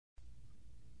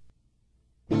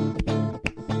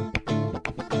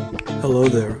Hello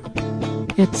there.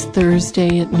 It's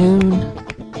Thursday at noon.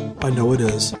 I know it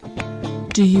is.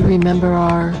 Do you remember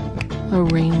our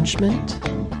arrangement?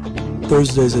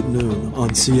 Thursdays at noon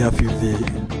on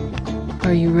CFUV.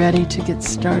 Are you ready to get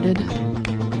started?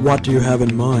 What do you have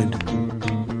in mind?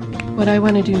 What I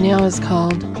want to do now is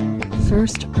called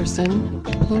first person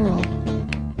plural.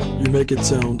 You make it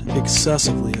sound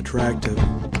excessively attractive.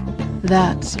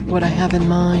 That's what I have in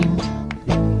mind.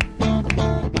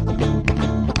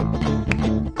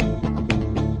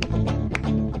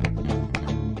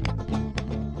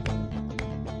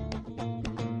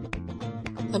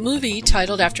 A movie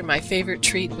titled after my favorite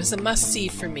treat was a must-see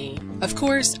for me. Of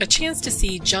course, a chance to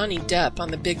see Johnny Depp on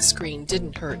the big screen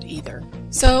didn't hurt either.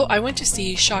 So I went to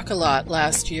see Chocolat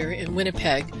last year in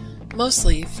Winnipeg,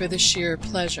 mostly for the sheer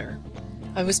pleasure.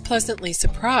 I was pleasantly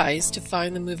surprised to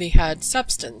find the movie had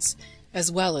substance,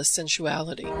 as well as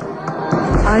sensuality.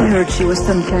 I heard she was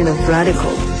some kind of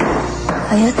radical.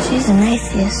 I heard she's an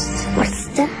atheist. What's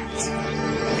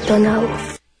that? Don't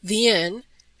know. Vienne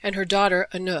and her daughter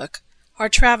Anouk are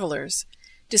travelers,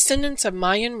 descendants of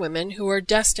Mayan women who are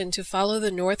destined to follow the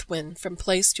north wind from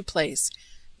place to place,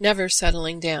 never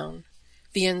settling down.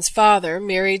 Vienne's father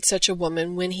married such a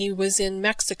woman when he was in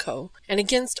Mexico, and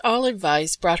against all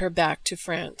advice brought her back to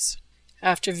France.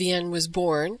 After Vienne was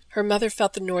born, her mother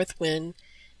felt the north wind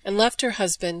and left her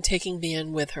husband, taking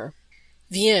Vienne with her.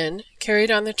 Vienne carried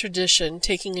on the tradition,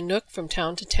 taking Anouk from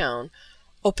town to town,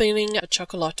 opening a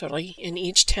chocolaterie in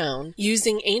each town,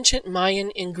 using ancient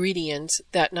Mayan ingredients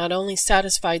that not only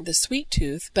satisfied the sweet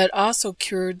tooth, but also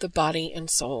cured the body and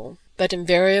soul. But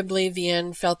invariably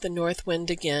Vienne felt the north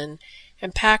wind again,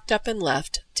 and packed up and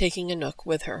left, taking Anouk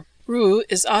with her. Rue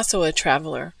is also a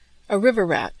traveler, a river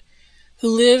rat, who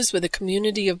lives with a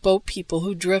community of boat people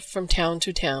who drift from town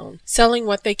to town, selling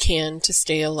what they can to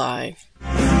stay alive.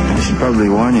 I should probably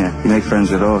warn you, you make friends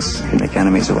with us, you make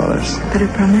enemies of others. Better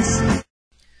promise?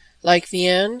 Like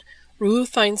Vienne, Rue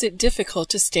finds it difficult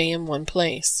to stay in one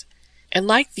place. And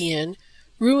like Vienne,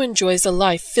 Rue enjoys a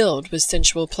life filled with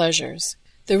sensual pleasures.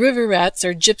 The river rats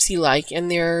are gypsy-like in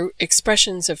their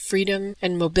expressions of freedom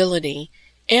and mobility,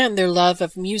 and their love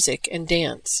of music and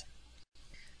dance.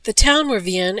 The town where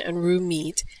Vienne and Rue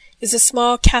meet is a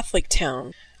small Catholic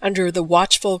town, under the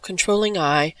watchful, controlling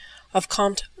eye of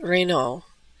Comte Renaud.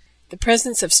 The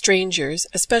presence of strangers,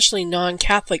 especially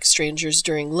non-Catholic strangers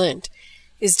during Lent,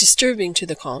 is disturbing to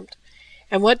the Comte,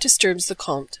 and what disturbs the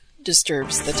Comte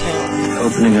disturbs the town.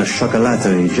 Opening a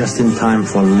chocolaterie just in time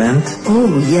for Lent?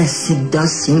 Oh, yes, it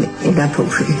does seem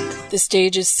inappropriate. The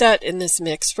stage is set in this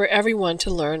mix for everyone to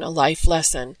learn a life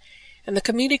lesson, and the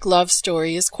comedic love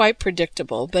story is quite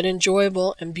predictable, but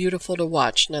enjoyable and beautiful to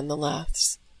watch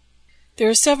nonetheless. There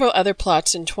are several other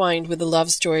plots entwined with the love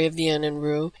story of Vienne and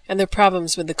Rue, and their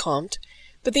problems with the Comte,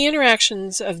 but the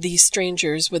interactions of these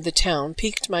strangers with the town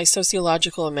piqued my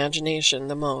sociological imagination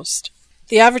the most.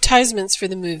 The advertisements for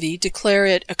the movie declare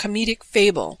it a comedic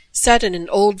fable, set in an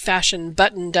old-fashioned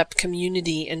buttoned-up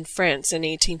community in France in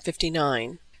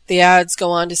 1859. The ads go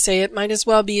on to say it might as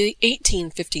well be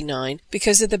 1859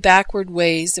 because of the backward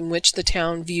ways in which the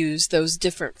town views those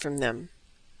different from them.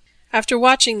 After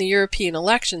watching the European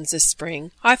elections this spring,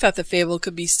 I thought the fable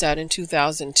could be set in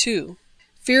 2002.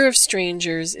 Fear of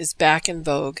strangers is back in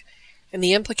vogue, and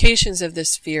the implications of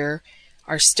this fear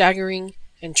are staggering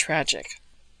and tragic.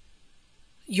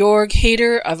 Jorg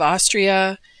Hader of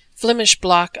Austria, Flemish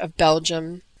Block of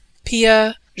Belgium,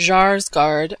 Pia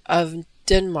Jarsgaard of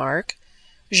Denmark,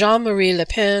 Jean-Marie Le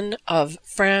Pen of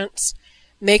France,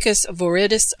 Makis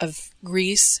Voridis of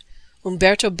Greece,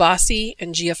 Umberto Bossi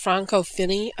and Gianfranco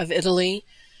Fini of Italy,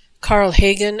 Carl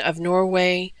Hagen of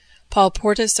Norway, Paul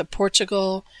Portas of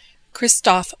Portugal,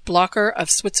 Christoph Blocher of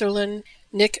Switzerland,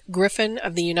 Nick Griffin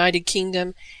of the United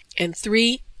Kingdom, and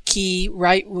three key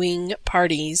right-wing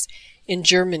parties in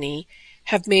Germany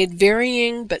have made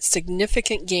varying but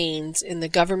significant gains in the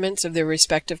governments of their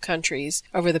respective countries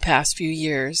over the past few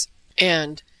years,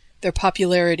 and their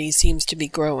popularity seems to be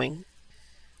growing.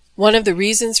 One of the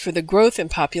reasons for the growth in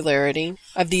popularity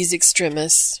of these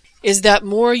extremists is that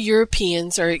more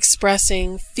Europeans are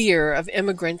expressing fear of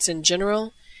immigrants in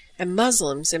general and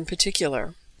Muslims in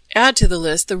particular. Add to the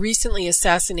list the recently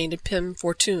assassinated Pim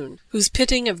Fortuyn, whose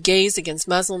pitting of gays against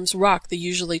Muslims rocked the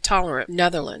usually tolerant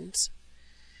Netherlands.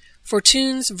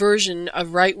 Fortuyn's version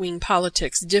of right-wing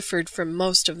politics differed from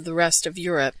most of the rest of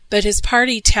Europe, but his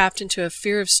party tapped into a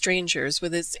fear of strangers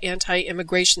with its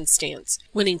anti-immigration stance,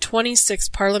 winning 26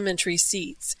 parliamentary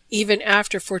seats, even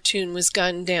after Fortuyn was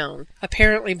gunned down,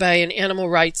 apparently by an animal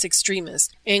rights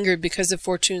extremist, angered because of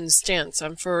Fortuyn's stance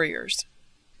on furriers.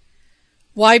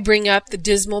 Why bring up the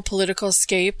dismal political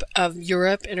scape of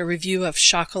Europe in a review of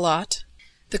Chocolat?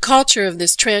 The culture of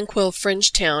this tranquil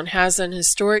French town has an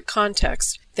historic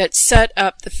context that set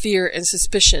up the fear and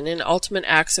suspicion and ultimate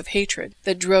acts of hatred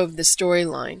that drove the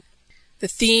storyline. The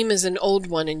theme is an old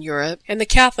one in Europe, and the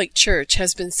Catholic Church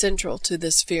has been central to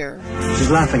this fear.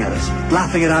 She's laughing at us,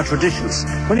 laughing at our traditions.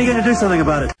 When are you going to do something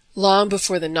about it? Long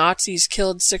before the Nazis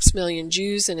killed 6 million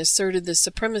Jews and asserted the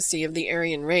supremacy of the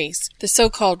Aryan race, the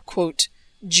so-called, quote,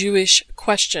 Jewish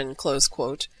question, close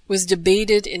quote, was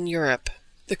debated in Europe.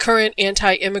 The current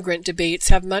anti-immigrant debates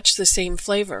have much the same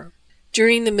flavor.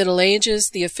 During the Middle Ages,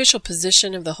 the official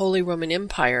position of the Holy Roman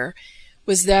Empire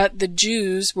was that the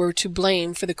Jews were to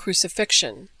blame for the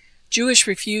crucifixion. Jewish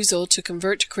refusal to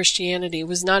convert to Christianity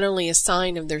was not only a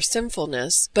sign of their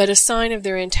sinfulness, but a sign of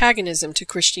their antagonism to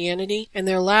Christianity and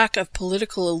their lack of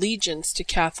political allegiance to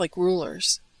Catholic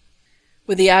rulers.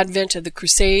 With the advent of the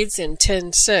Crusades in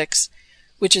 1006,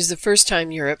 which is the first time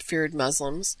Europe feared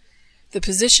Muslims, the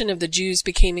position of the Jews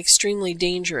became extremely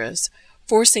dangerous,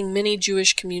 forcing many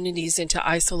Jewish communities into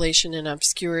isolation and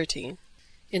obscurity.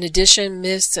 In addition,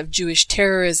 myths of Jewish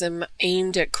terrorism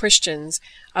aimed at Christians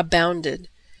abounded,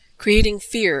 creating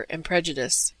fear and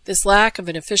prejudice. This lack of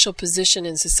an official position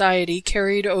in society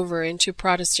carried over into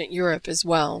Protestant Europe as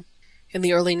well. In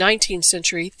the early 19th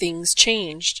century, things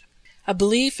changed. A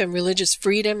belief in religious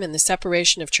freedom and the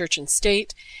separation of church and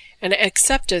state, an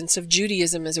acceptance of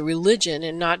Judaism as a religion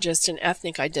and not just an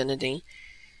ethnic identity,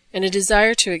 and a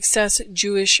desire to access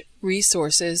Jewish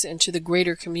resources into the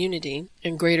greater community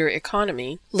and greater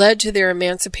economy led to their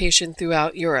emancipation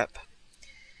throughout Europe.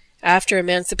 After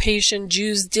emancipation,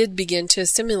 Jews did begin to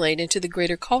assimilate into the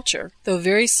greater culture, though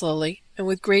very slowly and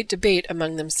with great debate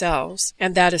among themselves,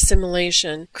 and that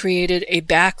assimilation created a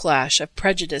backlash of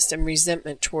prejudice and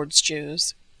resentment towards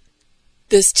Jews.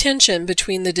 This tension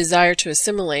between the desire to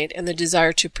assimilate and the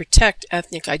desire to protect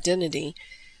ethnic identity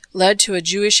led to a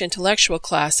Jewish intellectual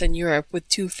class in Europe with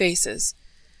two faces: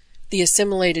 the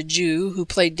assimilated Jew who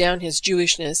played down his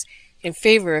Jewishness in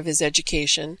favor of his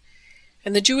education,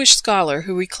 and the Jewish scholar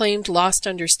who reclaimed lost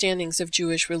understandings of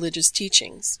Jewish religious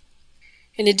teachings.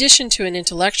 In addition to an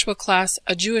intellectual class,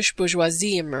 a Jewish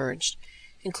bourgeoisie emerged,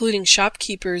 including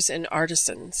shopkeepers and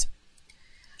artisans.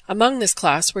 Among this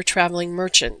class were traveling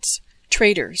merchants,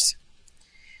 traders.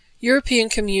 European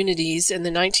communities in the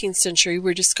 19th century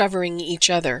were discovering each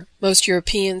other. Most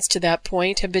Europeans to that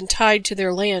point had been tied to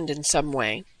their land in some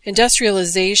way.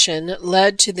 Industrialization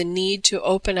led to the need to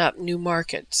open up new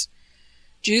markets.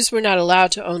 Jews were not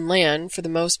allowed to own land for the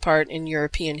most part in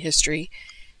European history,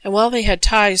 and while they had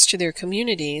ties to their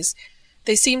communities,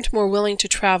 they seemed more willing to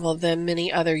travel than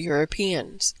many other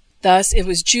Europeans. Thus, it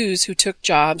was Jews who took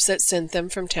jobs that sent them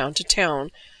from town to town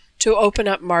to open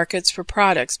up markets for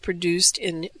products produced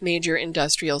in major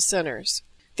industrial centers.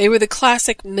 They were the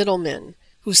classic middlemen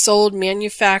who sold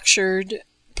manufactured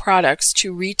products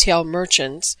to retail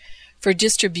merchants for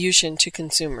distribution to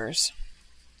consumers.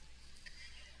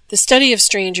 The study of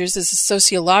strangers as a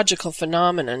sociological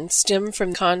phenomenon stemmed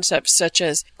from concepts such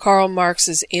as Karl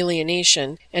Marx's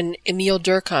alienation and Emil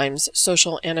Durkheim's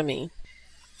social enemy.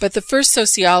 But the first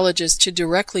sociologist to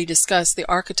directly discuss the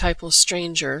archetypal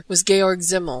stranger was Georg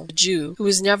Simmel, a Jew who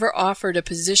was never offered a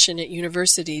position at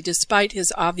university despite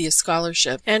his obvious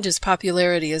scholarship and his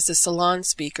popularity as a salon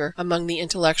speaker among the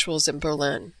intellectuals in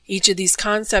Berlin. Each of these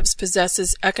concepts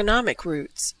possesses economic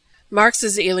roots.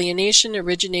 Marx's alienation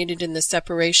originated in the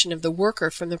separation of the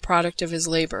worker from the product of his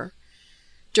labor.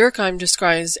 Durkheim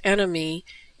describes enemy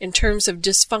in terms of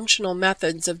dysfunctional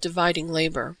methods of dividing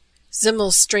labor.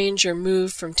 Simmel's stranger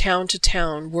moved from town to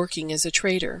town working as a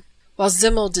trader. While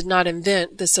Simmel did not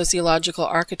invent the sociological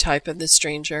archetype of the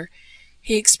stranger,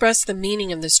 he expressed the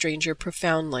meaning of the stranger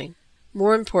profoundly.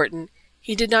 More important,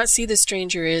 he did not see the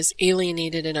stranger as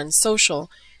alienated and unsocial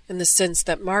in the sense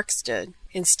that Marx did.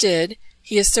 Instead,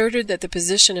 he asserted that the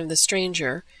position of the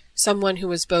stranger, someone who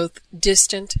was both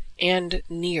distant and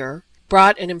near,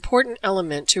 brought an important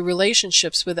element to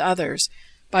relationships with others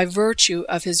by virtue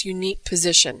of his unique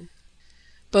position.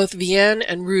 Both Vienne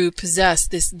and Roux possess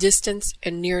this distance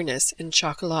and nearness in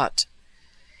Chocolat.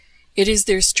 It is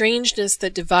their strangeness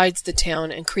that divides the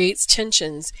town and creates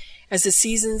tensions as the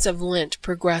seasons of Lent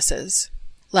progresses.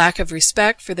 Lack of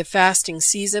respect for the fasting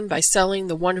season by selling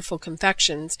the wonderful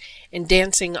confections and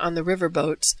dancing on the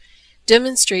riverboats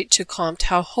demonstrate to Comte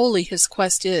how holy his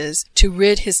quest is to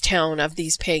rid his town of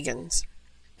these pagans.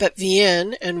 But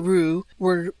Vienne and Roux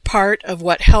were part of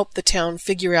what helped the town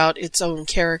figure out its own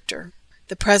character.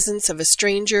 The presence of a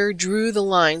stranger drew the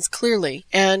lines clearly,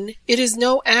 and it is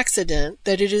no accident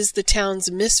that it is the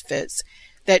town's misfits,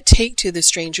 that take to the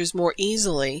strangers more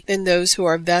easily than those who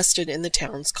are vested in the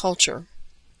town's culture.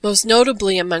 Most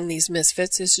notably among these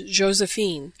misfits is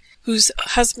Josephine, whose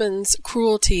husband's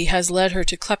cruelty has led her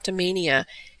to kleptomania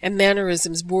and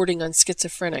mannerisms bordering on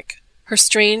schizophrenic. Her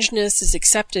strangeness is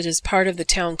accepted as part of the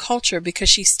town culture because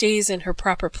she stays in her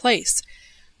proper place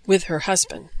with her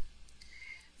husband.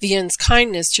 Vienne's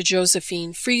kindness to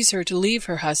Josephine frees her to leave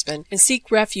her husband and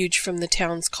seek refuge from the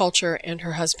town's culture and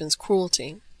her husband's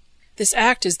cruelty. This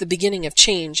act is the beginning of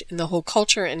change in the whole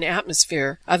culture and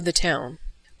atmosphere of the town.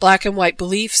 Black and white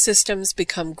belief systems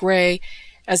become gray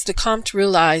as the Comte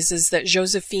realizes that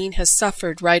Josephine has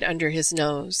suffered right under his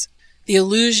nose. The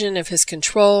illusion of his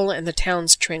control and the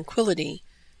town's tranquility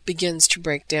begins to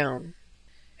break down.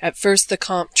 At first the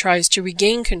Comte tries to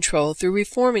regain control through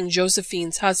reforming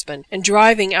Josephine's husband and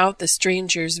driving out the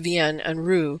strangers Vienne and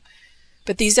Rue,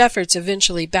 but these efforts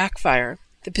eventually backfire.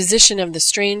 The position of the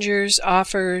strangers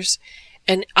offers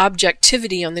an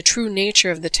objectivity on the true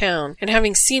nature of the town, and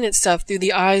having seen itself through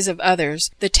the eyes of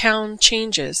others, the town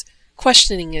changes,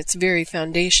 questioning its very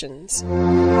foundations.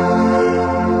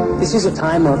 This is a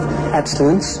time of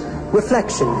abstinence,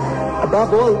 reflection,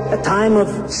 above all, a time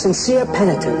of sincere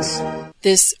penitence.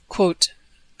 This, quote,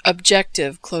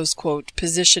 objective, close quote,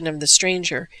 position of the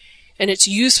stranger and its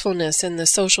usefulness in the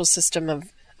social system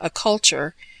of a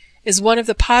culture is one of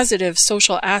the positive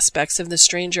social aspects of the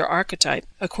stranger archetype,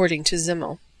 according to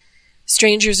Simmel.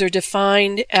 Strangers are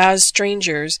defined as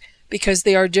strangers because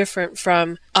they are different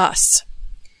from us.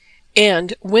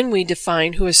 And when we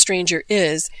define who a stranger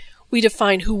is, we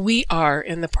define who we are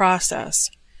in the process.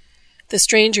 The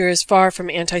stranger is far from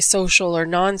antisocial or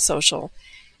non-social.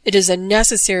 It is a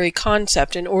necessary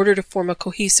concept in order to form a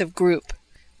cohesive group.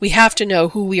 We have to know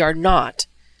who we are not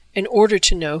in order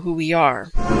to know who we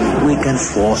are. We can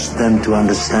force them to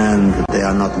understand that they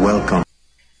are not welcome.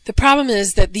 The problem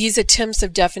is that these attempts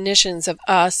of definitions of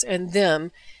us and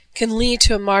them can lead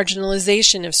to a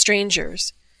marginalization of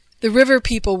strangers. The river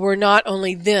people were not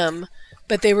only them,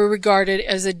 but they were regarded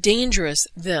as a dangerous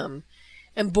them,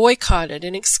 and boycotted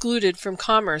and excluded from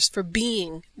commerce for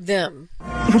being them.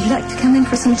 Would you like to come in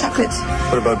for some chocolate?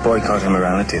 What about boycotting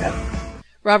morality then?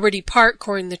 Robert E. Park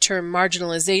coined the term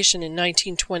marginalization in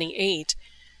 1928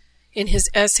 in his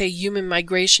essay Human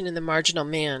Migration and the Marginal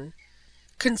Man.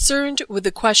 Concerned with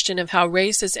the question of how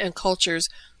races and cultures,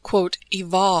 quote,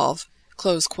 evolve,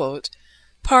 close quote,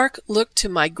 Park looked to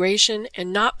migration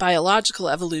and not biological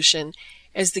evolution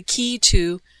as the key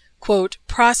to, quote,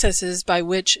 processes by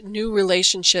which new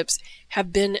relationships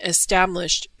have been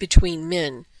established between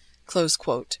men, close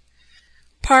quote.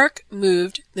 Park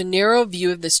moved the narrow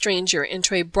view of the stranger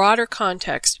into a broader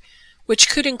context which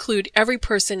could include every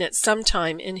person at some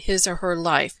time in his or her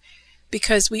life,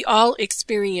 because we all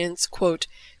experience, quote,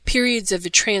 periods of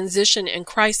transition and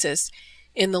crisis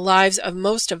in the lives of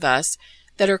most of us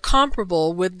that are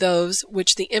comparable with those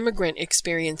which the immigrant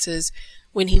experiences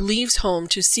when he leaves home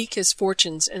to seek his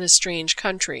fortunes in a strange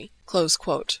country, close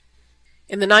quote.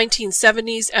 In the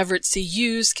 1970s, Everett C.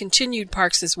 Hughes continued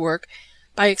Parks's work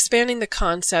by expanding the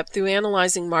concept through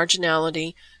analyzing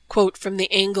marginality, quote, from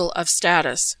the angle of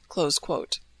status, close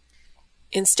quote.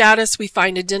 In status, we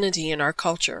find identity in our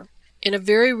culture. In a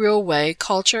very real way,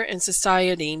 culture and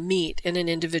society meet in an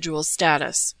individual's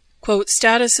status. Quote,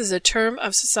 status is a term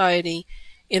of society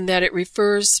in that it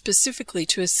refers specifically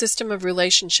to a system of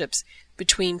relationships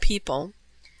between people,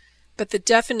 but the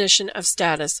definition of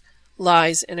status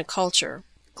lies in a culture,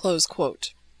 close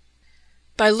quote.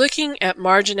 By looking at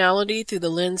marginality through the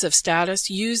lens of status,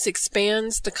 Hughes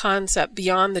expands the concept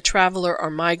beyond the traveler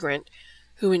or migrant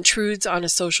who intrudes on a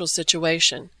social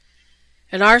situation.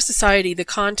 In our society, the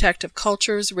contact of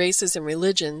cultures, races, and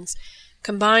religions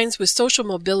combines with social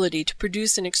mobility to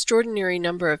produce an extraordinary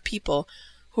number of people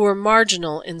who are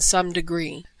marginal in some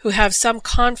degree, who have some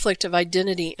conflict of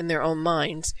identity in their own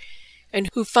minds, and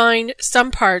who find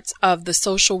some parts of the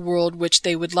social world which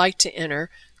they would like to enter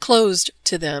closed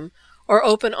to them, or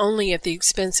open only at the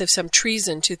expense of some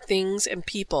treason to things and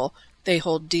people they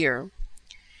hold dear.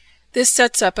 This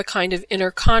sets up a kind of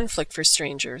inner conflict for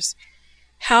strangers.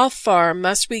 How far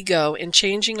must we go in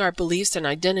changing our beliefs and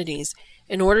identities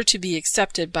in order to be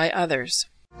accepted by others?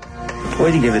 Why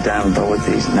do you give a damn about what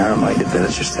these narrow-minded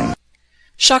villagers think?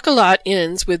 Chocolat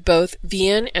ends with both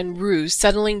Vienne and Rue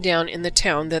settling down in the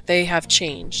town that they have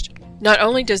changed. Not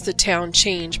only does the town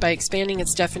change by expanding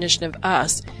its definition of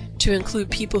us to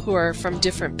include people who are from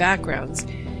different backgrounds,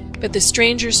 but the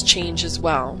strangers change as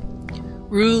well.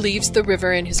 Rue leaves the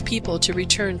river and his people to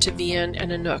return to Vienne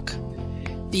and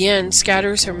Anouk. Vienne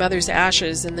scatters her mother's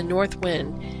ashes in the north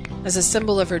wind as a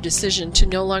symbol of her decision to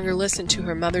no longer listen to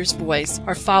her mother's voice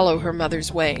or follow her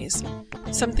mother's ways.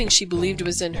 something she believed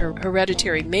was in her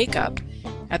hereditary makeup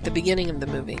at the beginning of the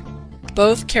movie.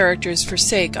 Both characters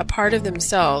forsake a part of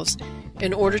themselves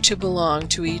in order to belong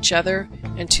to each other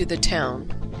and to the town.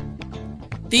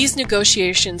 These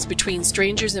negotiations between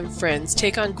strangers and friends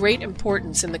take on great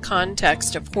importance in the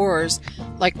context of horrors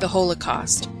like the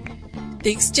Holocaust.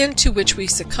 The extent to which we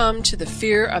succumb to the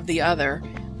fear of the other,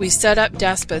 we set up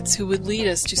despots who would lead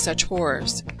us to such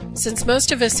horrors. Since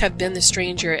most of us have been the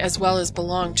stranger as well as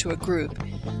belong to a group,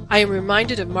 I am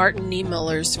reminded of Martin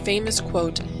Niemöller's famous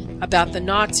quote about the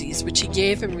Nazis, which he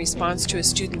gave in response to a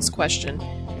student's question,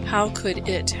 "How could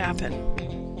it happen?"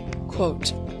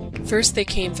 Quote, "First they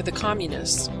came for the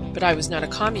communists, but I was not a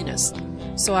communist,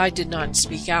 so I did not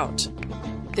speak out.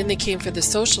 Then they came for the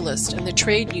socialists and the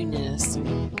trade unionists,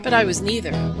 but I was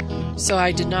neither, so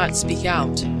I did not speak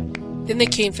out. Then they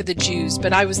came for the Jews,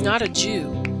 but I was not a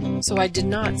Jew, so I did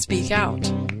not speak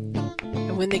out.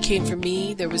 And when they came for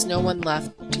me, there was no one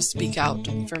left to speak out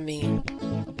for me."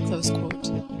 Close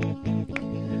quote.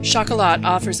 Chocolat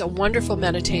offers a wonderful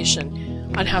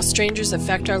meditation on how strangers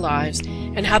affect our lives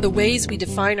and how the ways we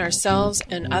define ourselves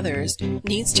and others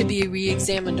needs to be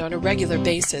re-examined on a regular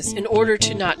basis in order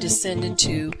to not descend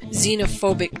into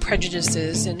xenophobic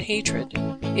prejudices and hatred.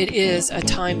 It is a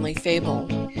timely fable,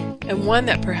 and one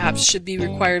that perhaps should be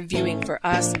required viewing for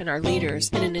us and our leaders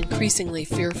in an increasingly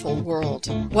fearful world.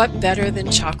 What better than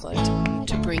chocolate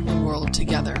to bring the world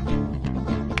together?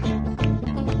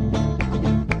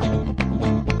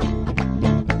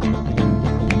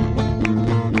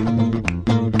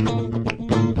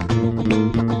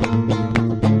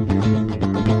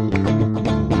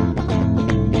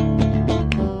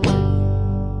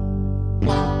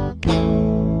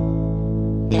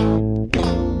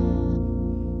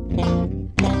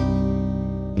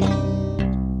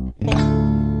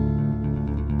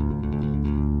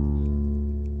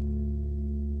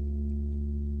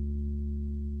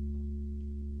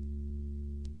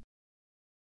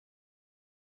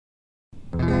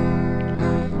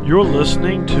 You're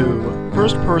listening to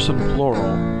First Person Plural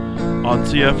on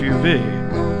CFUV,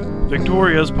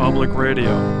 Victoria's Public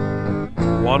Radio,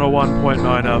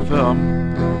 101.9 FM,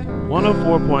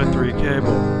 104.3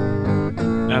 cable,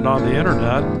 and on the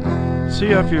internet,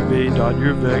 cfuv.uvic.ca.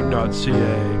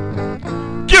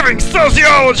 Giving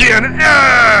sociology an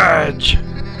edge!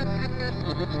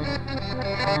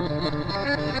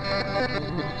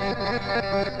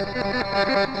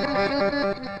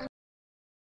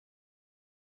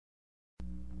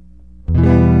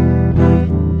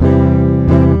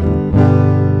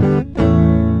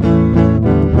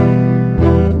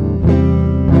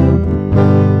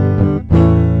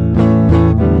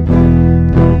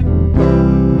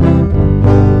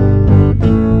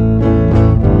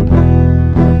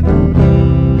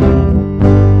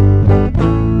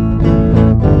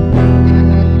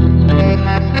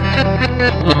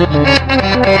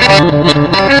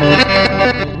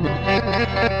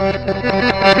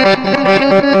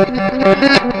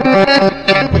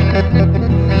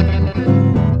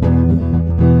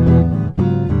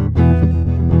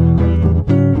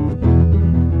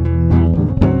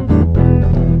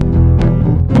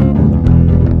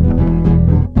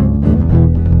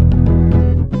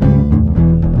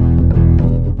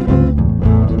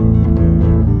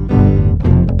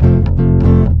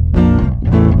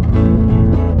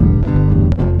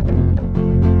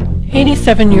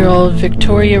 Seven-year-old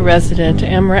Victoria resident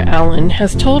Amra Alan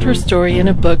has told her story in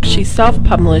a book she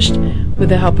self-published with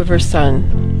the help of her son.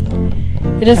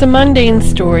 It is a mundane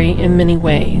story in many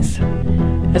ways.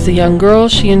 As a young girl,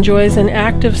 she enjoys an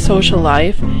active social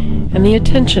life and the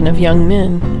attention of young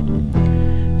men.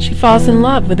 She falls in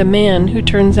love with a man who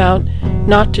turns out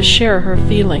not to share her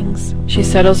feelings. She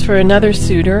settles for another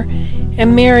suitor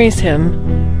and marries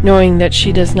him, knowing that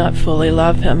she does not fully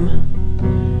love him.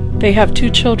 They have 2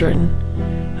 children,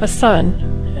 a son,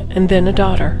 and then a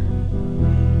daughter.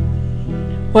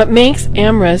 What makes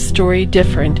Amra's story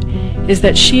different is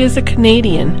that she is a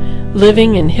Canadian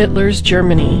living in Hitler's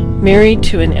Germany, married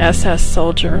to an SS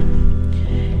soldier.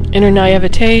 In her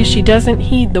naivete, she doesn't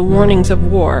heed the warnings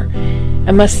of war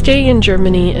and must stay in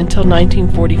Germany until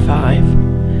 1945.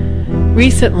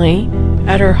 Recently,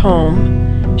 at her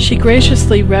home, she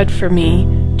graciously read for me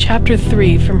Chapter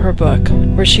 3 from her book,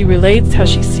 where she relates how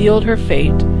she sealed her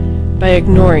fate by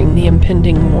ignoring the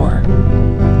impending war.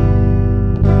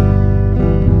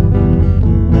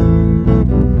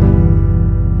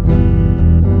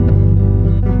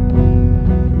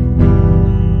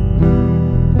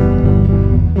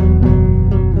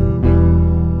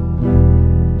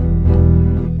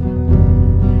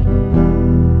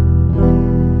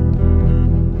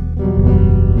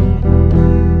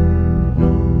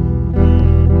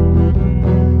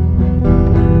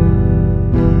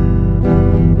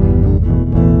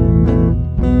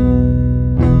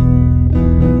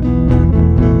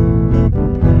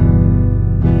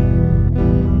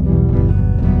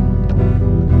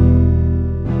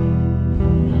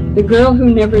 The Girl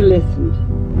Who Never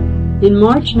Listened. In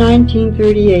March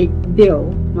 1938, Bill,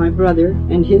 my brother,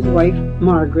 and his wife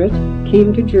Margaret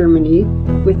came to Germany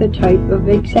with a type of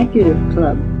executive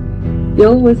club.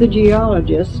 Bill was a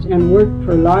geologist and worked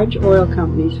for large oil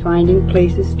companies finding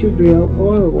places to drill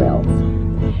oil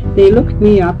wells. They looked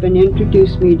me up and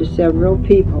introduced me to several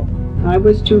people. I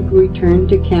was to return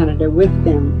to Canada with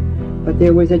them, but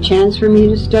there was a chance for me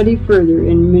to study further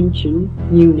in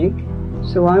Munich,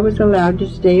 so I was allowed to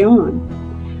stay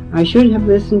on. I should have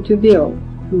listened to Bill,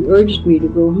 who urged me to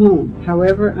go home.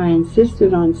 However, I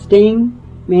insisted on staying,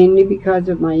 mainly because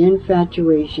of my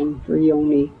infatuation for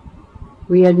Yoni.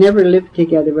 We had never lived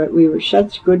together, but we were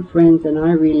such good friends, and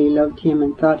I really loved him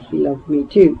and thought he loved me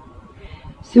too.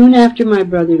 Soon after my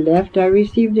brother left, I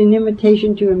received an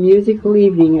invitation to a musical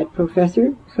evening at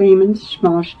Professor Clemens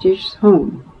Schmalstich's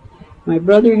home. My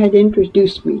brother had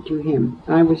introduced me to him.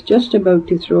 I was just about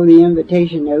to throw the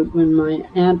invitation out when my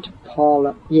Aunt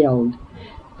Paula yelled,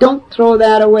 "Don't throw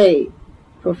that away!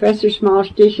 Professor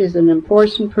Schmalstich is an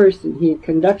important person. He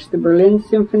conducts the Berlin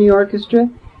Symphony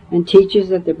Orchestra and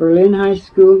teaches at the Berlin High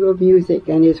School of Music,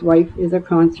 and his wife is a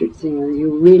concert singer.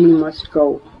 You really must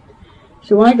go."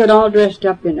 So I got all dressed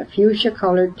up in a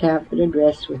fuchsia-colored taffeta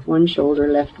dress with one shoulder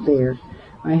left bare.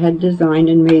 I had designed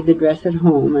and made the dress at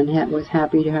home and was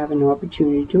happy to have an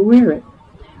opportunity to wear it.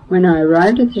 When I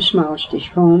arrived at the Schmalstich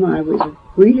home, I was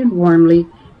greeted warmly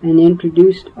and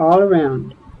introduced all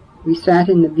around. We sat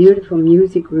in the beautiful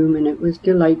music room, and it was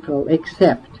delightful,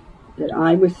 except that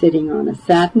I was sitting on a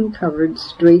satin-covered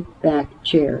straight-back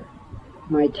chair.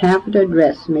 My taffeta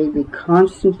dress made me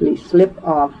constantly slip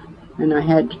off, and I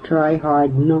had to try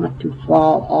hard not to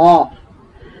fall off.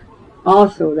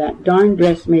 Also, that darn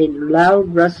dress made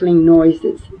loud rustling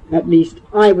noises. At least,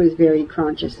 I was very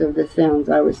conscious of the sounds.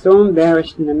 I was so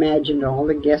embarrassed and imagined all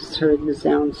the guests heard the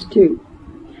sounds too.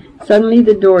 Suddenly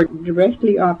the door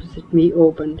directly opposite me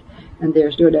opened, and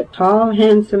there stood a tall,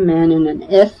 handsome man in an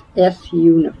SS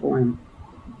uniform.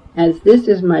 As this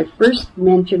is my first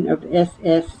mention of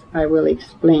SS, I will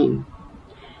explain.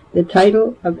 The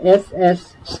title of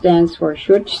SS stands for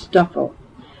Schutzstaffel,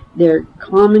 their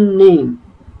common name.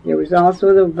 There was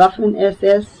also the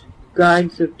Waffen-SS,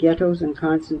 guards of ghettos and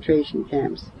concentration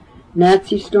camps.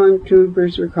 Nazi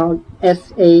stormtroopers were called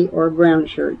SA or brown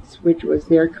shirts, which was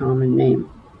their common name.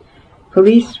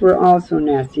 Police were also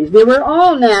Nazis. They were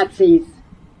all Nazis!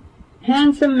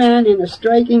 Handsome man in a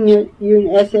striking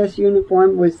SS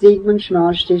uniform was Siegmund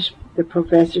Schmalstich, the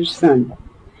professor's son.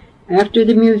 After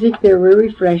the music, there were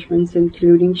refreshments,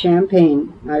 including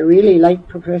champagne. I really liked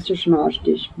Professor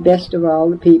Schmalstich, best of all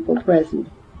the people present.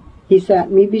 He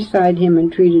sat me beside him and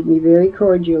treated me very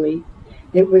cordially.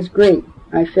 It was great.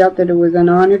 I felt that it was an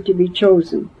honor to be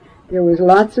chosen. There was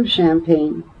lots of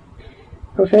champagne.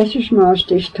 Professor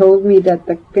Schmalstich told me that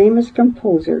the famous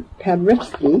composer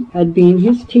Paderewski had been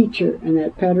his teacher, and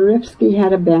that Paderewski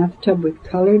had a bathtub with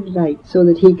colored lights so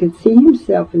that he could see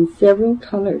himself in several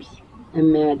colors.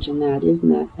 Imagine that. Isn't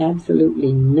that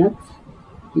absolutely nuts?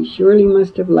 He surely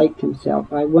must have liked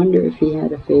himself. I wonder if he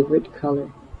had a favorite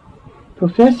color.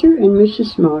 Professor and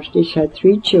Mrs. Schmalstich had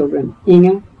 3 children,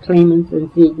 Inge, Clemens,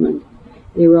 and Siegmund.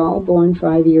 They were all born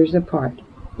 5 years apart.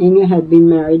 Inge had been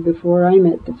married before I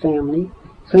met the family.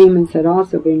 Clemens had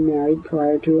also been married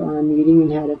prior to our meeting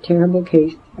and had a terrible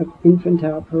case of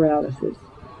infantile paralysis.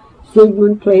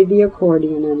 Siegmund played the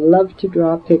accordion and loved to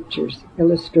draw pictures,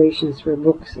 illustrations for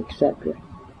books, etc.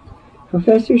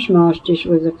 Professor Schmalstich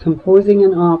was composing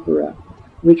an opera,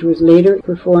 which was later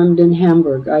performed in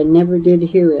Hamburg. I never did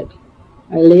hear it.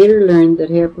 I later learned that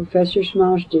Herr Professor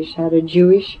Schmalstich had a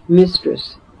Jewish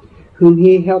mistress, whom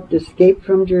he helped escape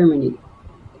from Germany.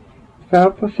 Frau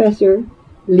Professor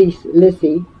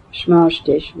Lissy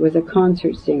Schmalstich was a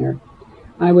concert singer.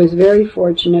 I was very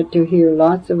fortunate to hear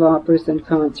lots of operas and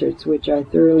concerts, which I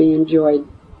thoroughly enjoyed.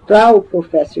 Frau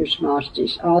Professor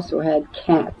Schmalstich also had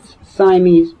cats,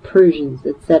 Siamese, Persians,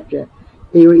 etc.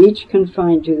 They were each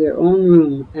confined to their own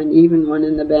room, and even one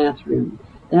in the bathroom.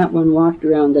 That one walked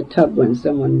around the tub when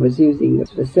someone was using the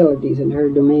facilities in her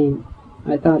domain.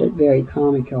 I thought it very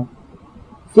comical.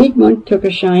 Siegmund took a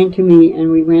shine to me,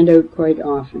 and we went out quite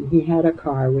often. He had a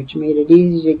car, which made it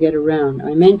easy to get around.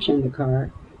 I mentioned the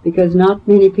car because not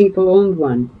many people owned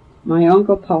one. My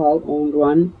Uncle Paul owned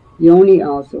one, Yoni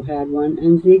also had one,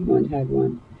 and Siegmund had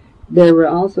one. There were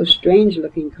also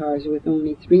strange-looking cars with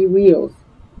only 3 wheels.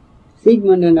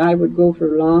 Siegmund and I would go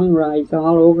for long rides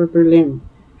all over Berlin.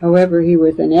 However, he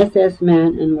was an SS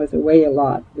man and was away a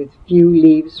lot, with few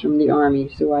leaves from the army,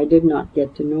 so I did not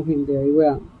get to know him very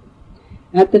well.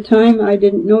 At the time, I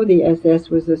didn't know the SS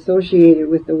was associated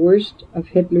with the worst of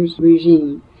Hitler's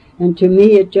regime. and to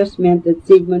me it just meant that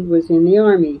Sigmund was in the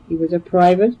army. He was a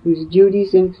private whose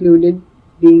duties included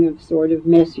being a sort of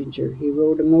messenger. He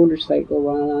rode a motorcycle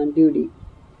while on duty.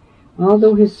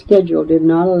 Although his schedule did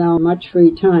not allow much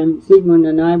free time, Sigmund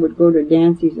and I would go to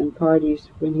dances and parties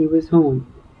when he was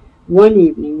home. One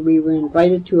evening we were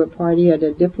invited to a party at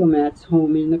a diplomat's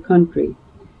home in the country.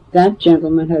 That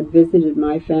gentleman had visited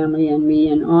my family and me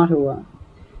in Ottawa.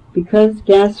 Because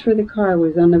gas for the car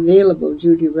was unavailable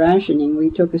due to rationing, we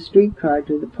took a streetcar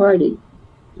to the party.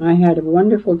 I had a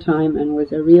wonderful time and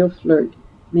was a real flirt,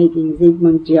 making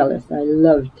Sigmund jealous. I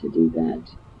loved to do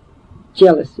that.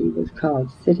 Jealousy was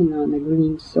called sitting on the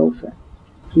green sofa.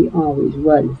 He always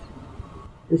was.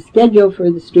 The schedule for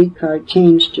the streetcar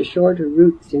changed to shorter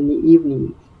routes in the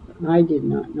evenings. I did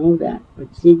not know that,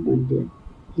 but Sigmund did.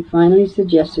 He finally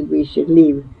suggested we should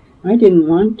leave. I didn't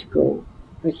want to go,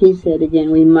 but he said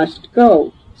again, we must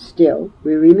go. Still,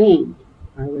 we remained.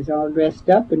 I was all dressed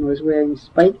up and was wearing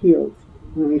spike heels.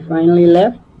 When we finally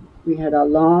left, we had a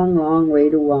long, long way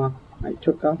to walk. I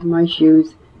took off my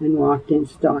shoes and walked in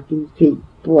stocking feet.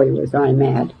 Boy, was I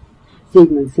mad.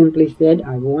 Sigmund simply said,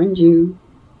 I warned you.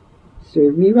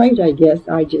 Served me right, I guess.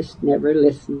 I just never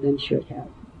listened and should have.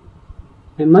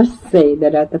 I must say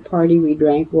that at the party we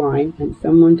drank wine and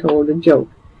someone told a joke.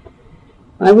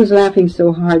 I was laughing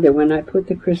so hard that when I put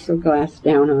the crystal glass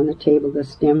down on the table, the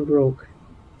stem broke.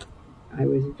 I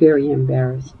was very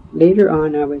embarrassed. Later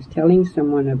on, I was telling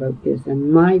someone about this,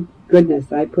 and my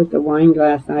goodness, I put the wine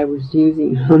glass I was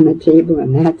using on the table,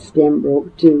 and that stem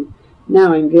broke too.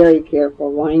 Now I'm very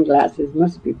careful. Wine glasses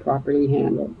must be properly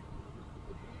handled.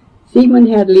 Sigmund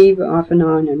had leave off and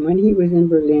on, and when he was in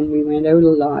Berlin, we went out a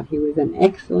lot. He was an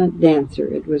excellent dancer.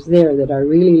 It was there that I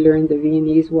really learned the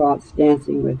Viennese waltz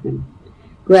dancing with him.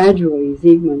 Gradually,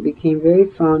 Sigmund became very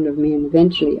fond of me and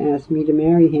eventually asked me to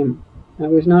marry him. I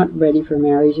was not ready for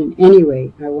marriage in any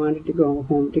way. I wanted to go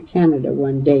home to Canada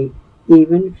one day,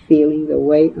 even feeling the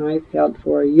way I felt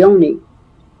for Yoni.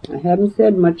 I haven't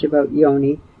said much about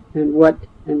Yoni and what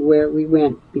and where we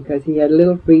went, because he had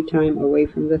little free time away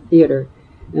from the theater,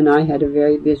 and I had a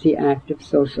very busy, active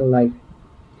social life.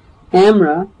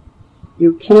 Amra,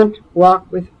 you can't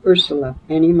walk with Ursula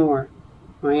any more,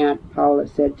 my Aunt Paula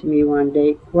said to me one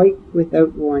day, quite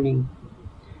without warning.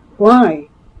 Why?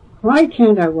 Why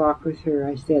can't I walk with her?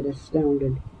 I said,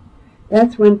 astounded.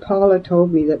 That's when Paula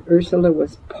told me that Ursula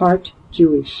was part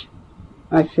Jewish.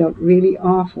 I felt really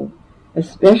awful,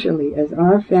 especially as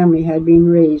our family had been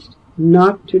raised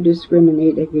not to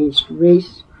discriminate against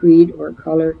race, creed, or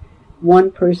color.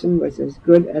 One person was as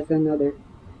good as another.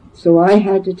 So I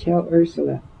had to tell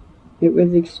Ursula. It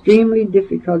was extremely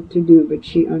difficult to do, but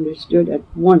she understood at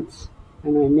once,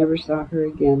 and I never saw her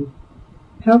again.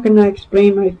 How can I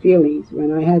explain my feelings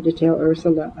when I had to tell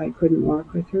Ursula I couldn't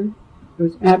walk with her? It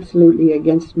was absolutely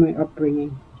against my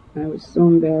upbringing. I was so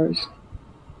embarrassed.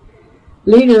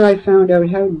 Later I found out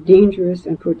how dangerous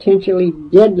and potentially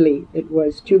deadly it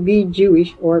was to be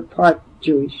Jewish or part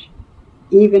Jewish.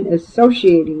 Even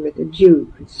associating with a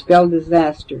Jew could spell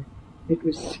disaster. It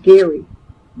was scary.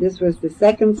 This was the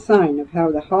second sign of how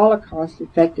the Holocaust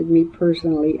affected me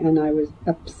personally, and I was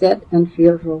upset and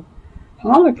fearful.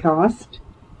 Holocaust?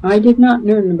 I did not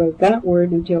learn about that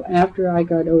word until after I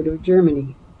got out of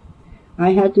Germany.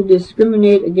 I had to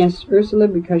discriminate against Ursula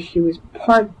because she was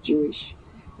part Jewish,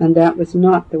 and that was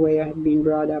not the way I had been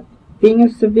brought up. Being a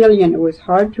civilian, it was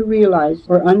hard to realize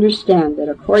or understand that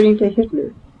according to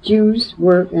Hitler, Jews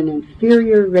were an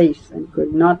inferior race and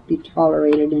could not be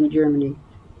tolerated in Germany.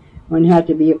 One had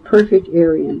to be a perfect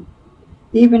Aryan.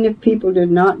 Even if people did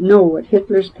not know what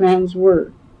Hitler's plans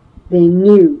were, they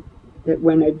knew that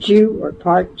when a Jew or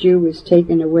part Jew was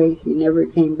taken away, he never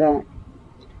came back.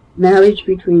 Marriage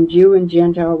between Jew and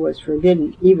Gentile was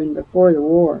forbidden even before the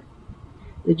war.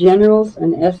 The generals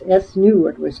and SS knew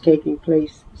what was taking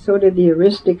place. So did the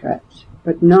aristocrats,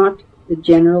 but not the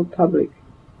general public.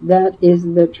 That is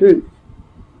the truth.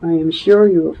 I am sure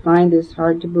you will find this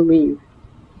hard to believe.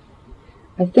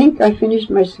 I think I finished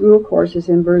my school courses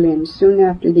in Berlin soon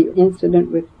after the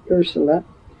incident with Ursula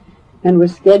and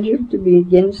was scheduled to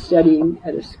begin studying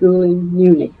at a school in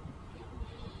Munich.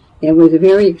 It was a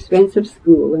very expensive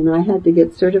school, and I had to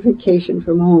get certification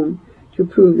from home to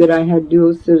prove that I had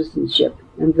dual citizenship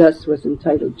and thus was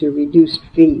entitled to reduced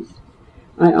fees.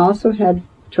 I also had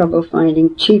trouble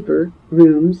finding cheaper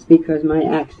rooms because my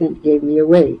accent gave me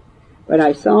away, but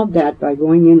I solved that by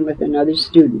going in with another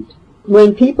student.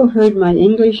 When people heard my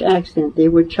English accent, they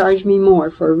would charge me more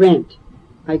for rent.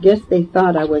 I guess they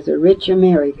thought I was a rich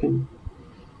American.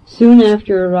 Soon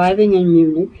after arriving in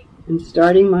Munich and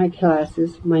starting my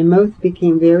classes, my mouth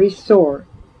became very sore,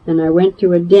 and I went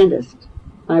to a dentist.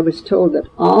 I was told that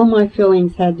all my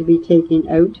fillings had to be taken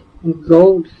out and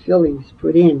gold fillings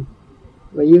put in.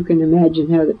 Well, you can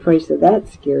imagine how the price of that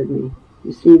scared me.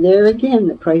 You see, there again,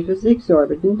 the price was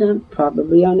exorbitant, and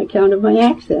probably on account of my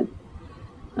accent.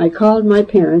 I called my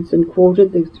parents and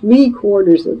quoted the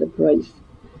 3/4 of the price.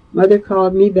 Mother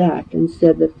called me back and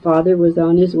said that Father was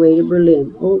on his way to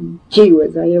Berlin. Oh, gee,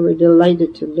 was I ever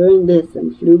delighted to learn this,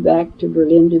 and flew back to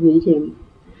Berlin to meet him.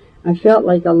 I felt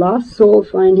like a lost soul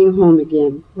finding home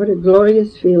again. What a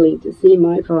glorious feeling to see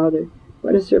my father.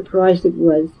 What a surprise it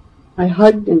was. I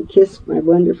hugged and kissed my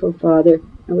wonderful father.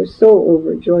 I was so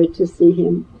overjoyed to see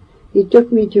him. He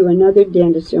took me to another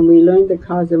dentist, and we learned the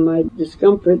cause of my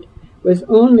discomfort was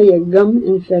only a gum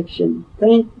infection.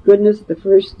 Thank goodness the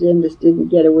first dentist didn't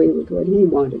get away with what he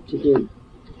wanted to do.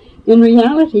 In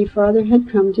reality, Father had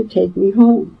come to take me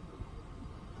home.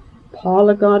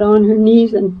 Paula got on her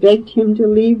knees and begged him to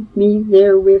leave me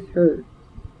there with her.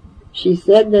 She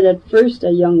said that at first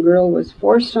a young girl was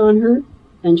forced on her,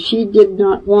 and she did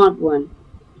not want one.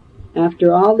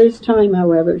 After all this time,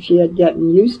 however, she had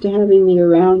gotten used to having me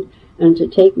around, and to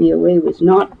take me away was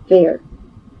not fair.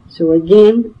 So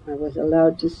again, I was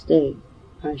allowed to stay.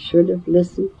 I should have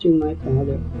listened to my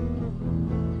father.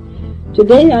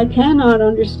 Today, I cannot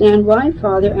understand why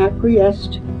Father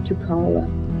acquiesced to Paula,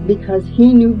 because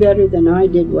he knew better than I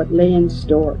did what lay in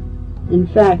store. In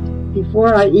fact,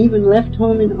 before I even left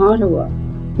home in Ottawa,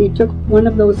 he took one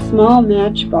of those small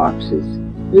matchboxes,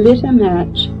 lit a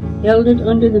match, held it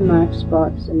under the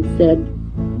matchbox, and said,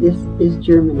 "This is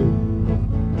Germany."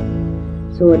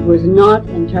 So it was not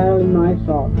entirely my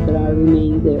fault that I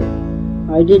remained there.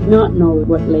 I did not know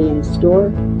what lay in store.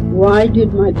 Why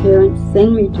did my parents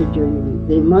send me to Germany?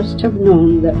 They must have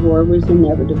known that war was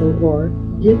inevitable, or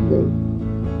did they?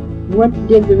 What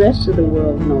did the rest of the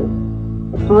world know?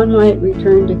 Upon my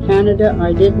return to Canada,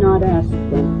 I did not ask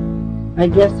them. I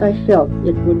guess I felt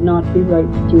it would not be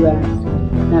right to ask,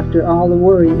 after all the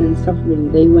worry and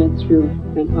suffering they went through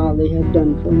and all they had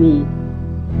done for me.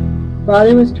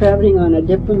 Father was traveling on a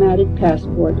diplomatic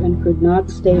passport and could not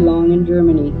stay long in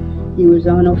Germany. He was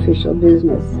on official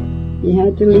business. He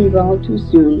had to leave all too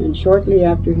soon, and shortly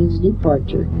after his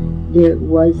departure, there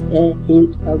was a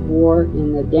hint of war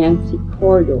in the Danzig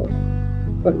corridor.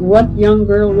 But what young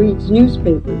girl reads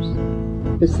newspapers?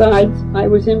 Besides, I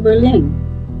was in Berlin,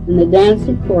 and the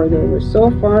Danzig corridor was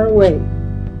so far away.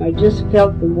 I just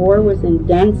felt the war was in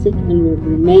Danzig and would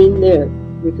remain there,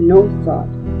 with no thought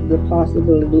of the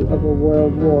possibility of a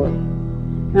world war.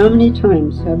 How many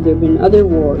times have there been other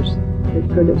wars that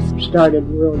could have started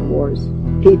world wars?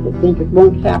 People think it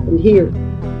won't happen here,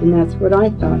 and that's what I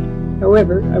thought.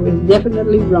 However, I was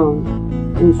definitely wrong,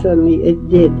 and suddenly it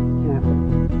did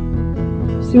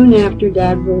happen. Soon after,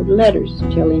 Dad wrote letters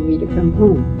telling me to come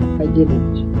home. I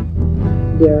didn't.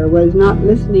 There I was not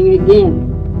listening again,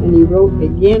 and he wrote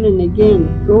again and again,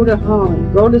 "Go to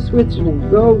Holland, go to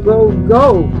Switzerland, go, go,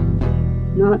 go."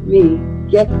 Not me.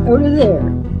 Get out of there.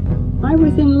 I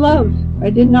was in love. I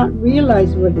did not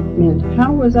realize what it meant.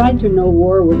 How was I to know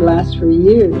war would last for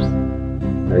years?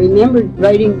 I remembered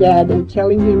writing Dad and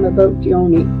telling him about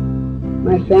Joni.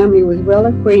 My family was well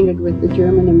acquainted with the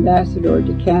German ambassador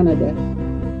to Canada,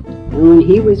 and when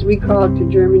he was recalled to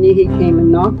Germany, he came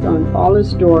and knocked on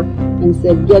Paula's door and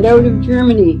said, "Get out of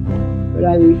Germany." But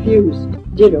I refused.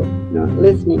 Ditto, not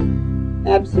listening.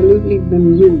 Absolutely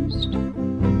bemused.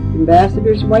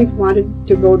 Ambassador's wife wanted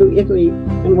to go to Italy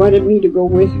and wanted me to go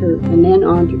with her and then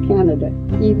on to Canada.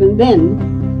 Even then,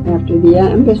 after the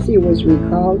embassy was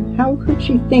recalled, how could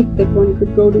she think that one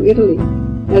could go to Italy?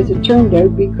 As it turned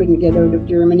out, we couldn't get out of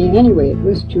Germany anyway. It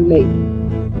was too late.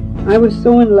 I was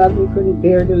so in love and couldn't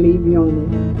bear to leave Joni.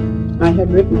 I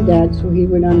had written Dad so he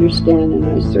would understand, and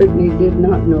I certainly did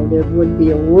not know there would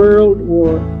be a world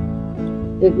war.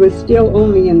 It was still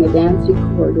only in the Danzig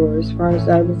corridor as far as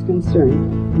I was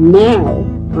concerned. Now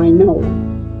I know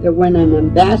that when an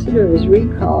ambassador is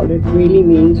recalled, it really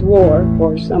means war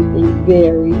or something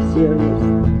very serious.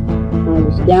 I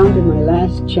was down to my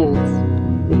last chance.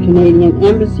 The Canadian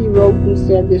embassy wrote and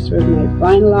said this was my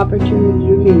final opportunity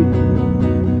to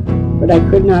leave. But I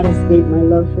could not escape my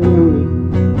love for Joni.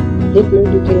 Hitler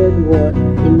declared war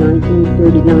in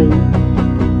 1939.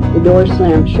 The door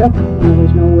slammed shut and there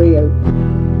was no way out.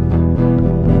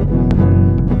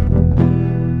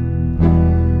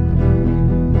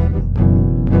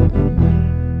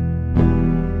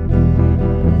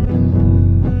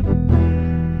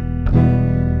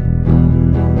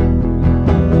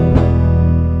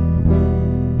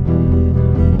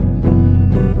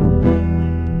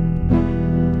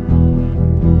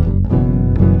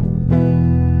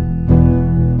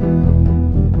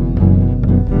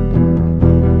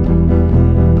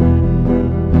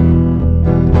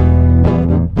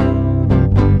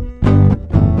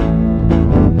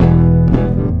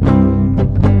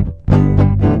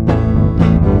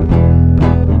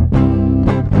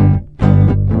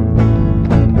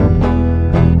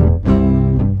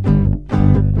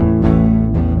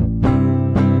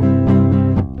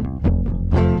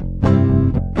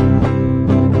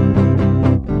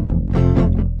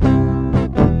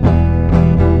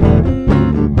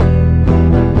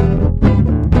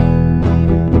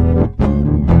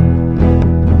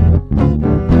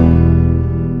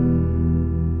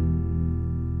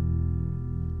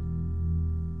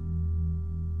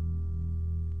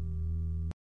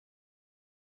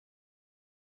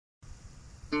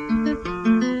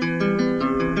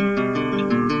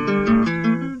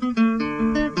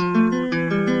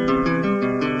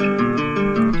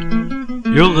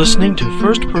 You're listening to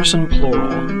First Person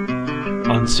Plural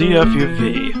on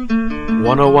CFUV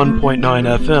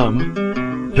 101.9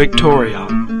 FM, Victoria.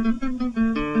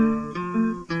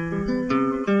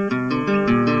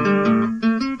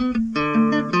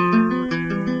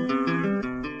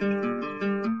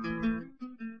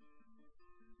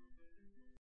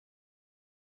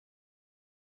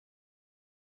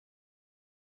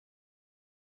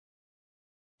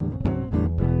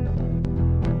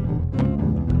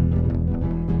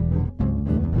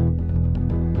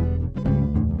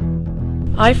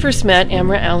 I first met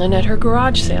Amra Alan at her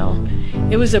garage sale.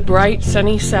 It was a bright,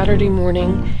 sunny Saturday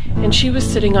morning, and she was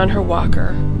sitting on her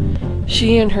walker.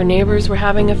 She and her neighbors were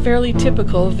having a fairly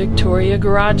typical Victoria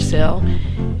garage sale,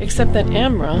 except that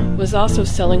Amra was also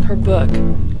selling her book,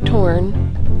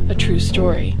 Torn, A True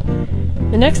Story.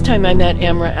 The next time I met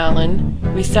Amra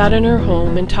Alan, we sat in her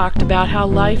home and talked about how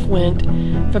life went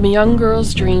from a young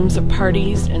girl's dreams of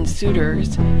parties and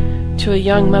suitors to a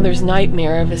young mother's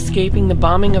nightmare of escaping the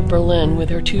bombing of Berlin with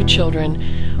her 2 children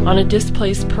on a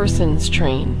displaced persons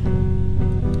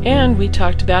train. And we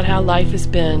talked about how life has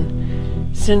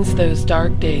been since those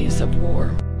dark days of war.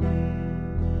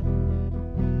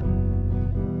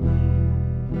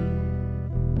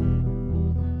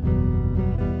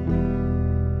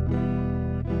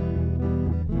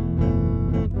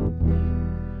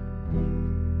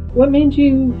 What made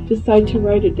you decide to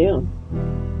write it down?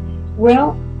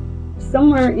 Well,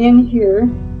 somewhere in here,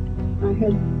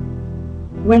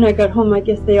 when I got home, I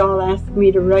guess they all asked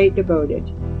me to write about it.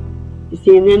 You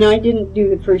see, and then I didn't do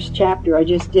the first chapter. I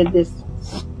just did this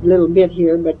little bit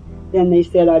here, but then they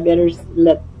said I better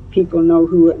let people know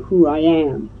who I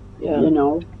am, you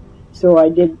know. So I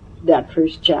did that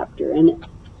first chapter.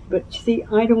 But see,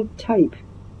 I don't type.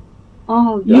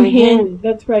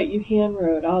 That's right, you hand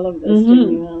wrote all of this,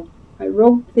 didn't you? I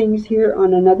wrote things here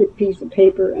on another piece of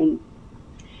paper, and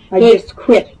I just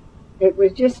quit. It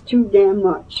was just too damn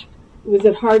much. Was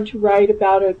it hard to write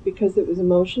about it because it was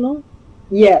emotional?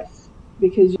 Yes.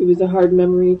 Because it was a hard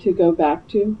memory to go back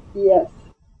to? Yes.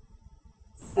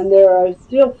 And there are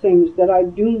still things that I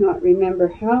do not remember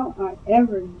how I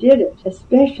ever did it,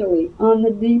 especially on the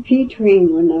DP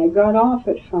train when I got off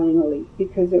it finally,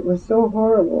 because it was so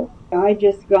horrible. I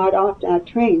just got off that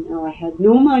train. Now, I had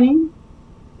no money.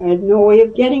 I had no way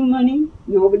of getting money.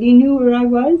 Nobody knew where I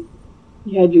was.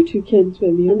 You had your 2 kids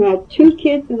with you? And I had 2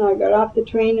 kids, and I got off the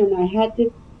train, and I had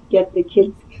to get the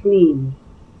kids cleaned.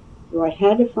 So I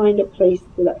had to find a place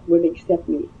that would accept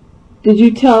me. Did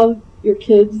you tell your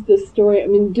kids this story? I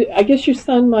mean, I guess your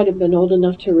son might have been old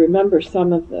enough to remember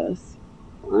some of this.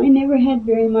 I never had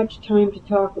very much time to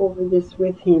talk over this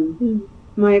with him.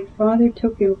 My father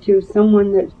took him to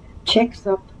someone that checks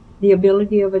up the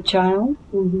ability of a child.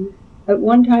 At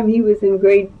one time he was in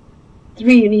grade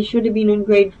 3 and he should have been in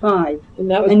grade 5.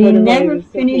 And he never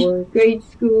finished grade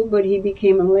school, but he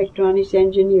became an electronics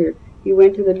engineer. He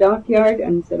went to the dockyard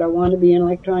and said, I want to be an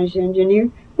electronics engineer.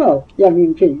 Well, you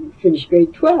haven't finished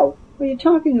grade 12. What are you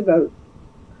talking about?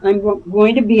 I'm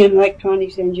going to be an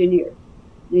electronics engineer.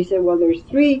 And he said, well, there's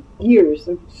 3 years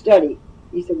of study.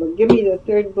 He said, well, give me the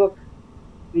 3rd book.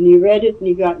 And he read it and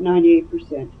he got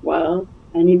 98%. Wow.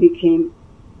 And he became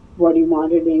what he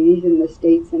wanted, and he's in the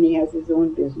States and he has his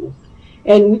own business.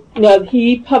 And now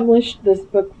he published this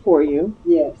book for you.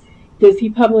 Yes. Does he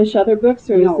publish other books,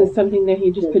 or No. is this something that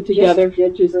he just put together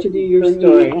just to do your for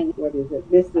story? And what is it?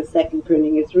 This is the 2nd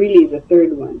printing. It's really the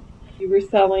 3rd one. You were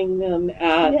selling them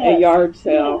at a yard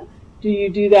sale. Do you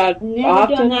do that Never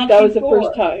often? done that was before. the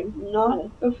first time.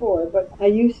 Not before, but I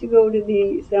used to go to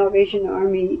the Salvation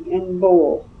Army in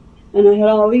Bowl, and I had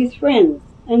all these friends.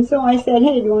 And so I said,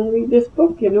 hey, do you want to read this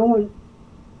book, you know? And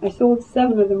I sold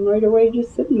 7 of them right away,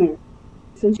 just sitting there.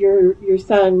 Since your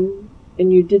son,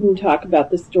 and you didn't talk about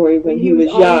the story when he was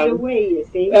always young, away, you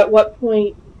see. at what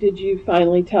point did you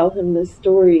finally tell him this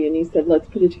story and he said, let's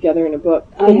put it together in a book?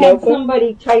 I had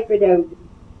somebody type it out.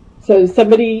 So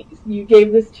you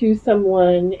gave this to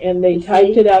someone and they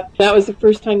typed it up. That was the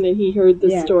first time that he heard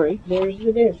the story. There's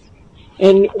the disc.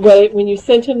 And when you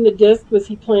sent him the disc, was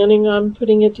he planning on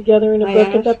putting it together in a book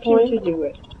at that point? I asked him to do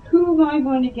it. Who am I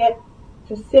going to get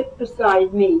to sit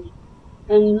beside me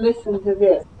and listen to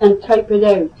this and type it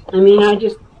out? I mean, I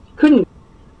just couldn't.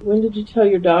 When did you tell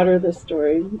your daughter this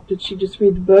story? Did she just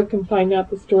read the book and find out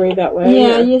the story that way?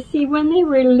 Yeah, you see, when they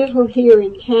were little here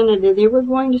in Canada, they were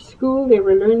going to school, they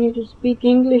were learning to speak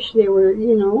English, they were,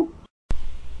 you know.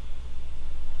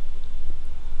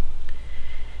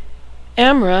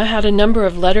 Amra had a number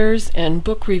of letters and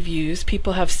book reviews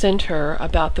people have sent her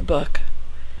about the book.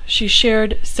 She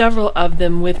shared several of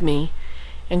them with me,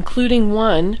 including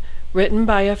one written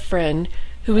by a friend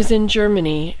who was in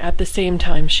Germany at the same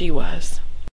time she was.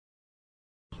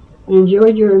 I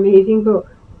enjoyed your amazing book.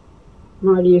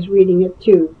 Marty is reading it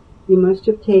too. You must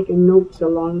have taken notes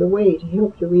along the way to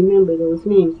help you remember those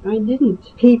names. I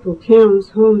didn't. People, towns,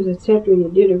 homes, etc. You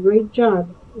did a great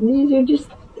job. And these are just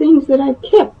things that I've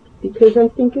kept because I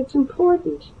think it's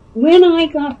important. When I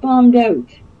got bombed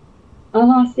out, I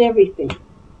lost everything.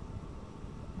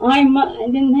 I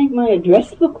didn't take my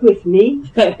address book with me.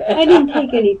 I didn't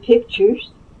take any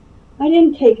pictures. I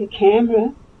didn't take a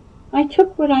camera. I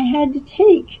took what I had to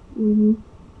take,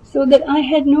 so that I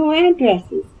had no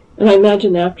addresses. And I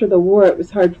imagine after the war it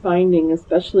was hard finding,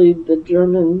 especially the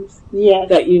Germans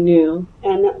that you knew.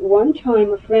 And at one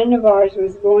time a friend of ours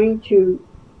was going to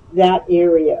that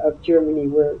area of Germany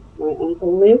where my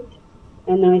uncle lived,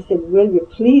 and I said, will you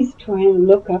please try and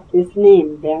look up this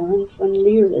name, Baron von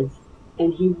Leerles?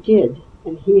 And he did,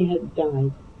 and he had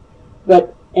died.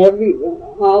 But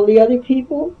all the other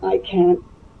people, I can't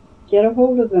get a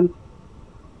hold of them.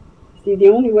 See, the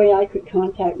only way I could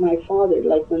contact my father,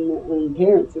 like when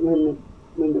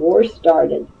the war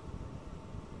started,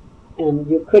 and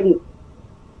you couldn't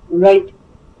write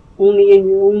only in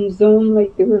your own zone,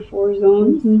 like there were 4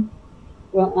 zones.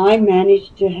 Well, I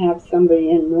managed to have somebody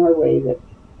in Norway that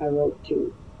I wrote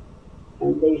to,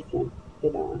 and they sent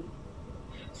it on.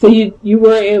 So you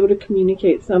were able to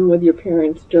communicate some with your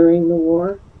parents during the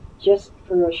war? Just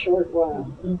for a short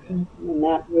while. Okay. And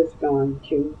that was gone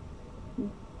too.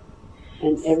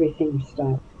 And everything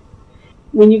stopped.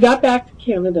 When you got back to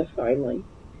Canada finally,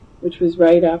 which was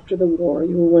right after the war,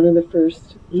 you were one of the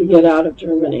first to get out of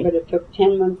Germany. Yeah, but it took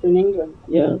 10 months in England.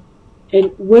 Yeah.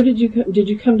 And where did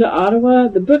you come to Ottawa?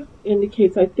 The book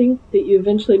indicates, I think, that you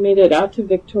eventually made it out to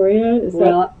Victoria.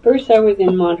 First I was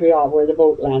in Montreal where the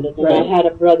boat landed, and I had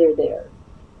a brother there.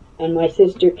 And my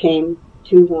sister came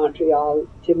to Montreal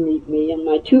to meet me, and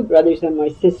my 2 brothers and my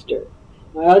sister.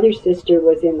 My other sister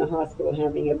was in the hospital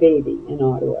having a baby in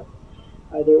Ottawa.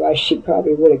 Otherwise she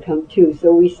probably would have come too.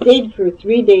 So we stayed for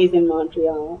 3 days in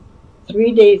Montreal,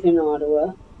 3 days in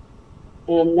Ottawa,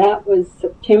 and that was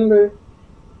September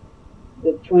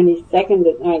the 22nd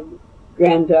that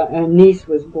my niece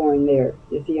was born there,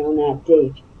 you see, on that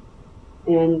date.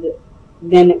 And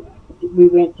then we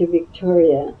went to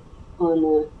Victoria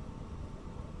on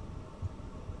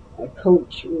a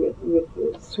coach with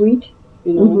a suite,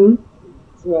 you know.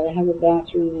 So I have a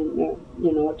bathroom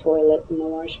and a toilet and a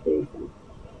wash basin.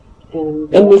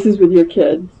 And this is with your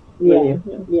kids? Yeah.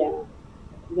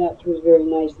 That was very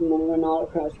nice, and then went all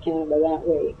across Canada that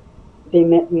way. They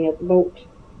met me at the boat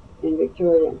in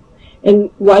Victoria.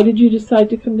 And why did you decide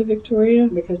to come to Victoria?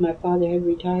 Because my father had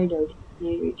retired out.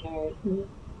 He retired.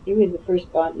 He was the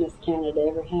first botanist Canada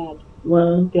ever had.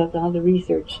 Wow. Built all the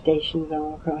research stations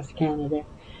all across Canada.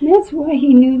 And that's why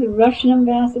he knew the Russian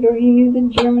ambassador, he knew the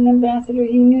German ambassador,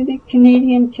 he knew the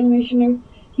Canadian commissioner.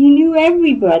 He knew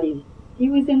everybody. He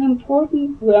was an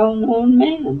important, well-known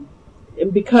man.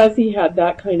 And because he had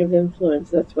that kind of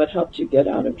influence, that's what helped you get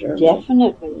out of Germany.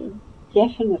 Definitely.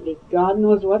 Definitely. God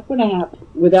knows what would have happened.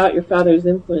 Without your father's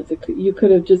influence, you could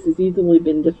have just as easily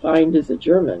been defined as a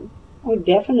German. Oh,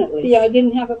 definitely. See, I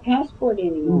didn't have a passport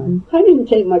anymore. I didn't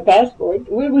take my passport.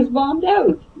 It was bombed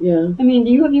out. Yeah. I mean,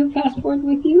 do you have your passport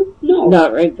with you? No.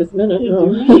 Not right this minute, no.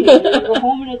 You go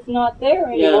home and it's not there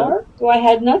anymore. So I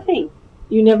had nothing.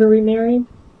 You never remarried?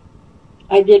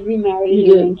 I did remarry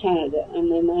here in Canada, and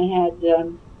then I had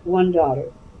 1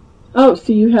 daughter. Oh,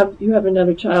 so you have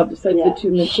another child besides the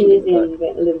 2 mentioned. She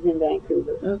lives in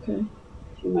Vancouver. Okay.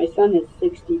 So my son is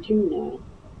 62 now.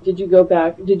 Did you go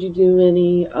back? Did you do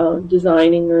any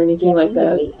designing or anything like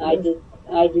that?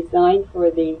 I designed for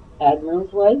the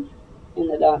Admiral's wife in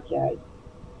the dockyard.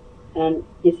 And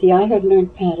you see, I had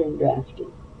learned pattern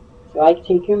drafting. So I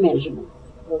take your measurements,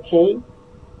 okay?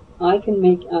 I can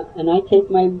make, and I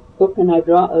take my book and I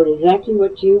draw out exactly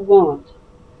what you want.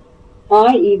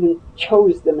 I even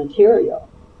chose the material.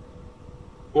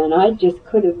 And I just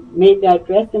could have made that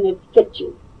dress and it fit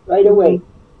you right away.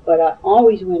 But I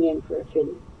always went in for a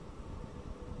fitting.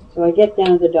 So I get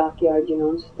down to the dockyard,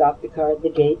 stop the car at the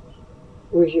gate.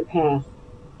 Where's your pass?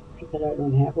 I said, I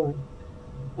don't have one.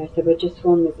 I said, but just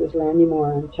phone Mrs.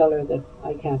 Landymore and tell her that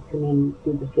I can't come in and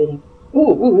do the fitting.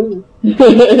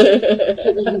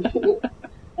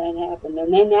 That happened.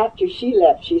 And then after she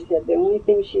left, she said the only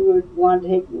thing she would want to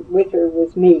take with her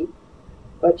was me.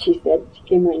 But she said, she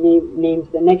gave my name's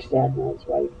the next Admiral's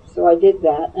wife. So I did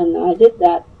that, and I did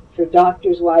that for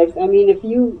doctors' wives. I mean, if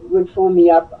you would phone me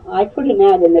up, I put an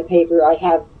ad in the paper. I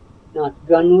have not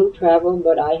gun will travel,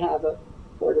 but I have a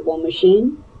portable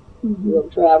machine will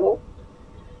travel.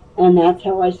 And that's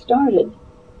how I started.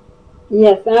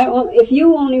 Yes, if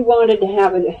you only wanted to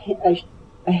have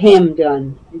a hem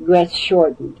done, dress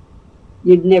shortened,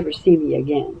 you'd never see me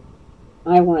again.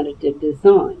 I wanted to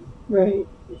design. Right.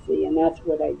 You see, and that's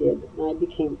what I did, and I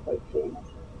became quite famous.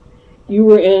 You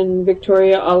were in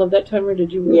Victoria all of that time, or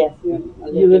did you work? Yes.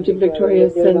 You lived in Victoria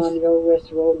since... I lived on the Old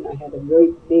West Road, and I had a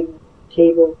very big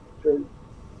table for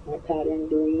my pattern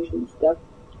doings and stuff.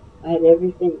 I had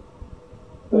everything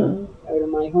out of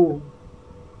my home.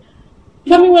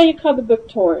 Tell me why you called the book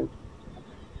Torn.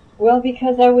 Well,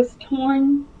 because I was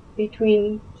torn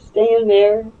between staying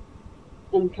there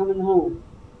and coming home.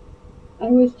 I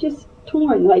was just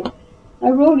torn. Like, I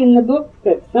wrote in the book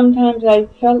that sometimes I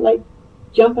felt like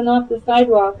jumping off the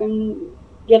sidewalk and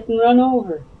getting run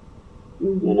over,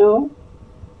 you know?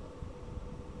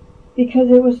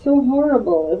 Because it was so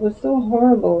horrible. It was so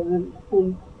horrible.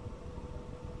 And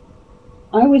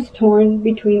I was torn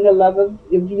between the love of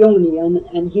Yoni,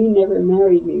 and he never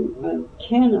married me. I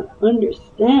cannot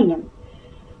understand him.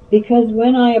 Because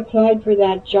when I applied for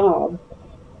that job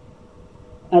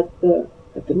at the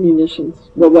munitions,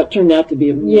 well, what turned out to be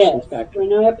a munitions factory.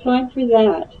 When I applied for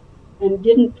that and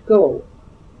didn't go,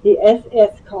 the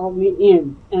SS called me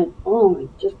in, and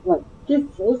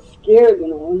just so scared, you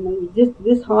know, and I was just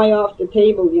this high off the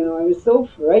table, you know. I was so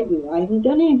frightened. I hadn't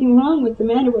done anything wrong. What's the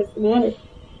matter? What's the matter?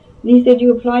 And he said,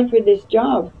 you applied for this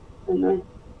job. And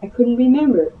I couldn't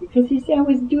remember, because he said I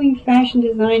was doing fashion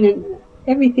design and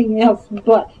everything else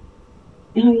but.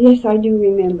 And yes, I do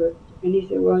remember. And he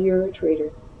said, well, you're a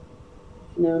traitor.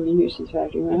 It's now a munitions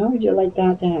factory. Well, how would you like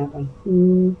that to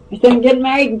happen? I said, I'm getting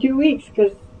married in 2 weeks,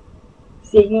 because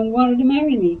Sigmund wanted to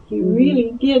marry me. He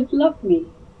really did love me.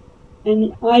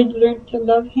 And I'd learned to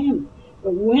love him.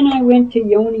 But when I went to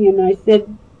Yoni and I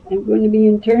said, I'm going to be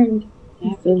interned, I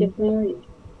have to get married.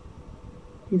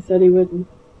 He said he wouldn't.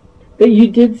 But you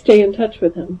did stay in touch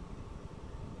with him.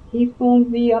 He phoned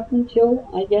me up until,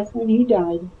 I guess, when he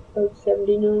died. About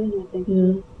 79, I think.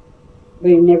 Yeah.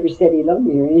 But he never said he loved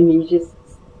me or anything. He just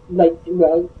liked,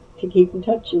 well, to keep in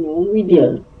touch, you know. And we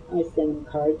did. Yeah. I sent him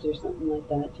cards or something like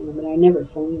that, you know, but I never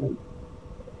phoned him.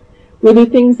 Were there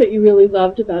things that you really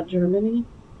loved about Germany?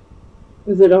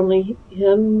 Was it only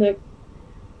him that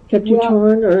kept you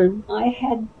torn, or? I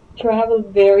had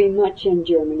traveled very much in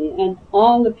Germany, and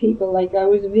all the people, like I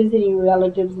was visiting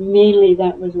relatives, mainly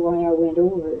that was why I went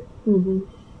over.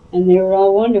 And they were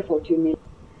all wonderful to me.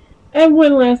 And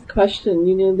one last question.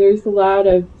 You know, there's a lot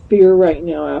of fear right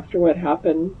now after what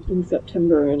happened in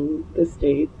September in the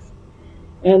States.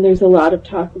 And there's a lot of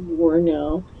talk of war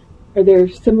now. Are there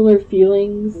similar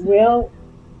feelings? Well,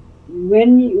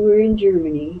 when you were in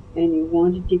Germany and you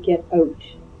wanted to get out,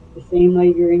 the same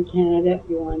way you're in Canada,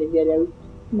 you want to get out,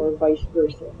 or vice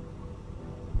versa.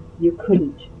 You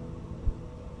couldn't.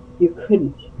 You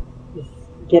couldn't. It's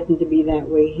getting to be that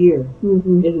way here,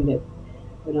 isn't it?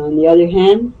 But on the other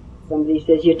hand, somebody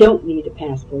says you don't need a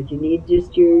passport, you need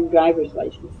just your driver's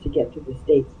license to get to the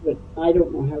States. But I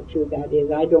don't know how true that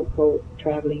is. I don't go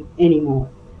traveling anymore.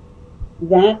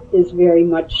 That is very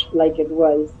much like it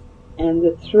was. And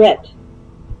the threat,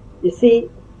 you see,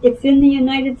 it's in the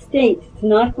United States. It's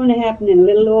not going to happen in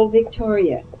little old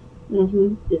Victoria.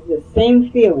 It's the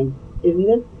same feeling, isn't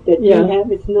it, that you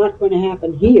have? It's not going to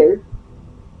happen here.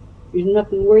 There's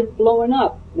nothing worth blowing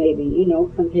up, maybe, you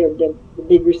know, compared to the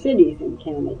bigger cities in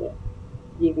Canada.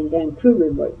 Even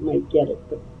Vancouver might get it,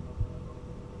 but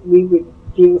we would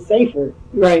feel safer.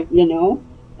 Right. You know?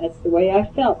 That's the way I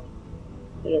felt,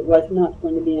 that it was not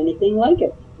going to be anything like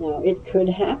it. Now, it could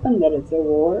happen that it's a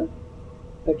war,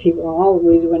 but people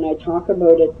always, when I talk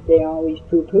about it, they always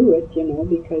poo-poo it, you know,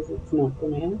 because it's not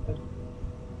going to happen.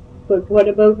 But what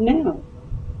about now?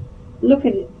 Look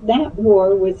at it. That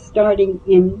war was starting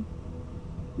in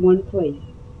one place.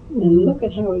 And look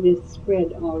at how it is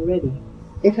spread already.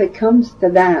 If it comes to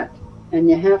that, and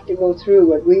you have to go through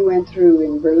what we went through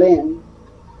in Berlin,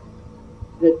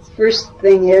 the first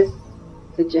thing is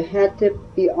that you had to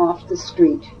be off the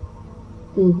street.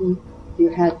 You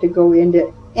had to go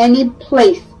into any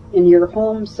place in your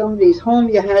home, somebody's home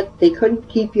they couldn't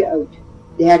keep you out.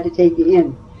 They had to take you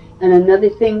in. And another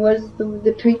thing was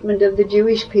the treatment of the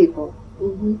Jewish people.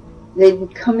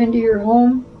 They'd come into your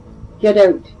home, get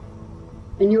out.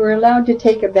 And you were allowed to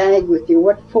take a bag with you.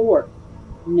 What for?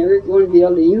 You're never going to be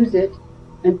able to use it.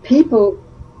 And people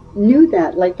knew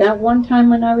that. Like that one time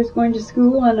when I was going to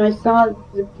school and I saw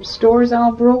the stores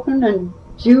all broken and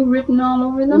Jew written all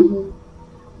over them.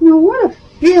 You know, what a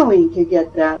feeling to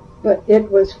get that. But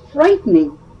it was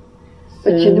frightening.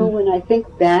 But you know, when I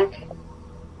think back,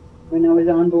 when I was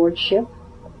on board ship,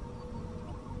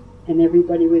 and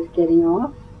everybody was getting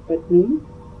off but me,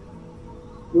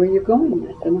 where are you going? I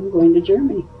said, I'm going to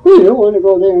Germany. Well, you don't want to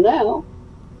go there now.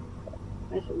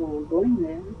 I said, well, I'm going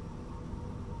there.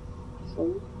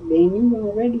 So they knew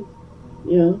already.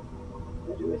 Yeah.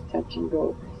 But it was touch and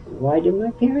go. Why did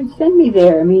my parents send me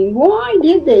there? I mean, why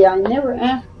did they? I never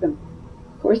asked them.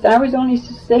 Of course, I was only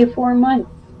to stay 4 months.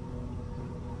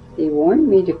 They warned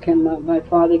me to come up. My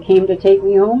father came to take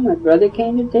me home. My brother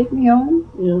came to take me home.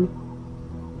 Yeah.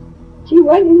 Gee,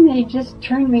 why didn't they just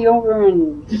turn me over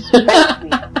and distract me?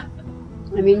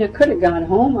 I mean, I could have gone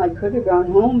home. I could have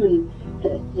gone home, and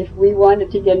if we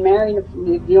wanted to get married, if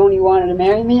you only wanted to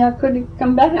marry me, I could have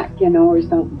come back, you know, or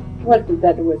something. It wasn't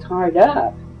that it was hard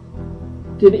up.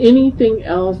 Did anything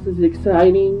else as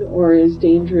exciting or as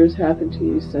dangerous happen to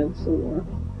you since the war?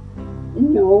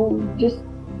 No, just,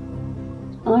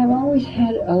 I've always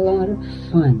had a lot of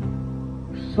fun.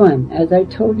 Fun. As I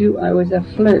told you, I was a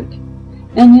flirt.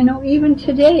 And you know, even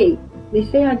today, they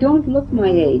say I don't look my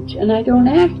age, and I don't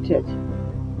act it.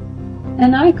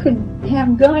 And I could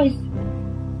have guys,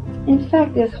 in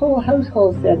fact, this whole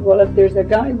household said, well, if there's a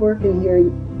guy working here,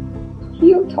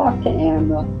 he'll talk to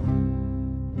Amra.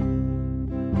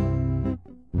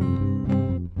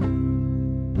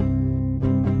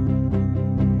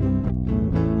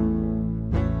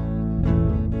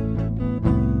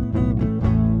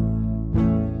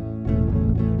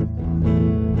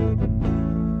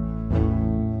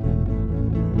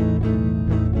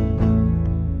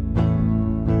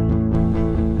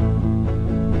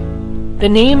 The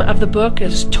name of the book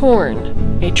is Torn,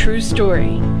 A True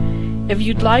Story. If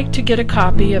you'd like to get a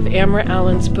copy of Amra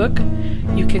Alan's book,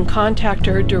 you can contact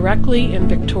her directly in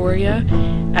Victoria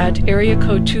at area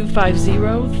code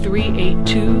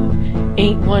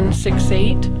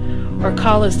 250-382-8168 or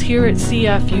call us here at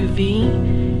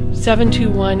CFUV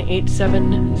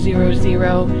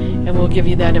 721-8700 and we'll give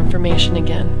you that information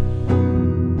again.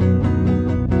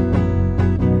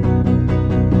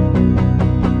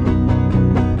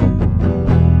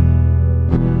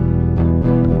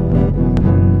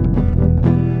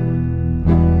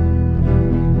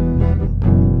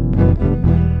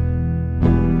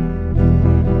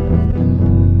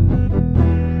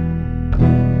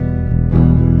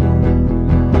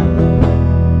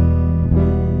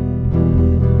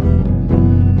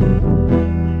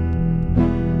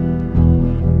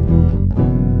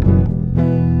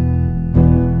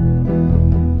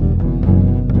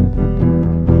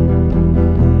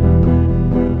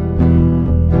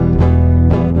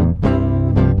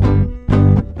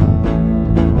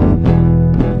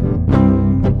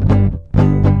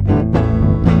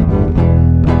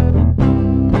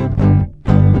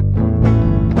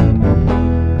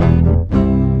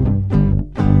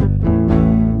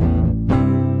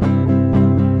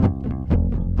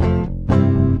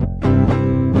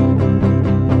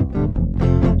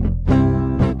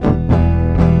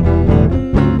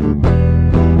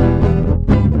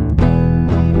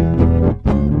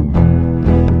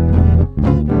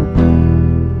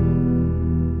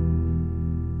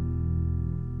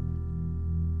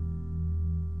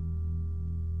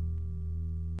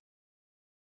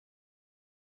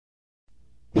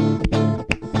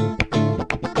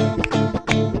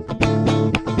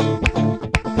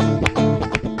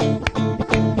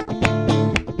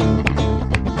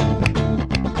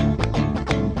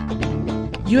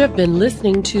 You have been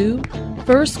listening to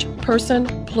First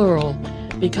Person Plural,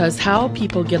 because how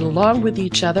people get along with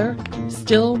each other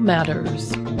still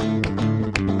matters.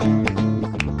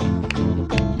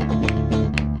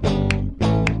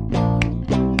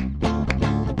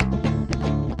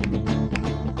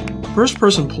 First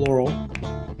Person Plural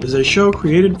is a show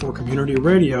created for community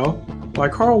radio by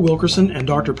Carl Wilkerson and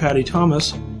Dr. Patty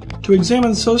Thomas to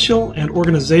examine social and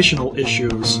organizational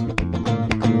issues.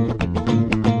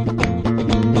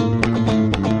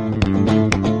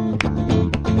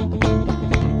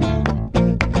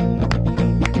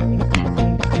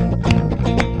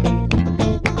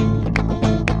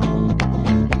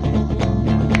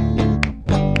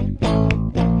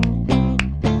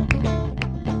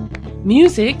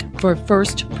 Music for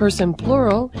First Person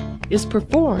Plural is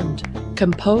performed,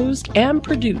 composed, and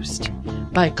produced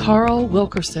by Carl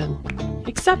Wilkerson,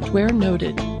 except where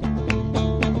noted.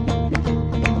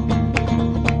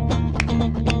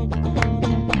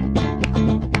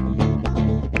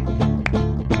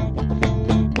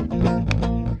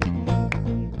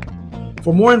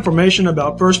 For more information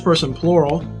about First Person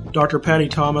Plural, Dr. Patty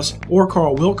Thomas, or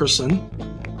Carl Wilkerson,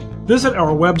 visit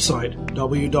our website,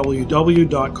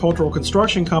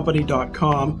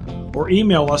 www.culturalconstructioncompany.com, or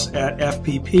email us at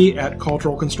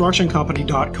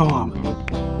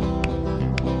fpp@culturalconstructioncompany.com.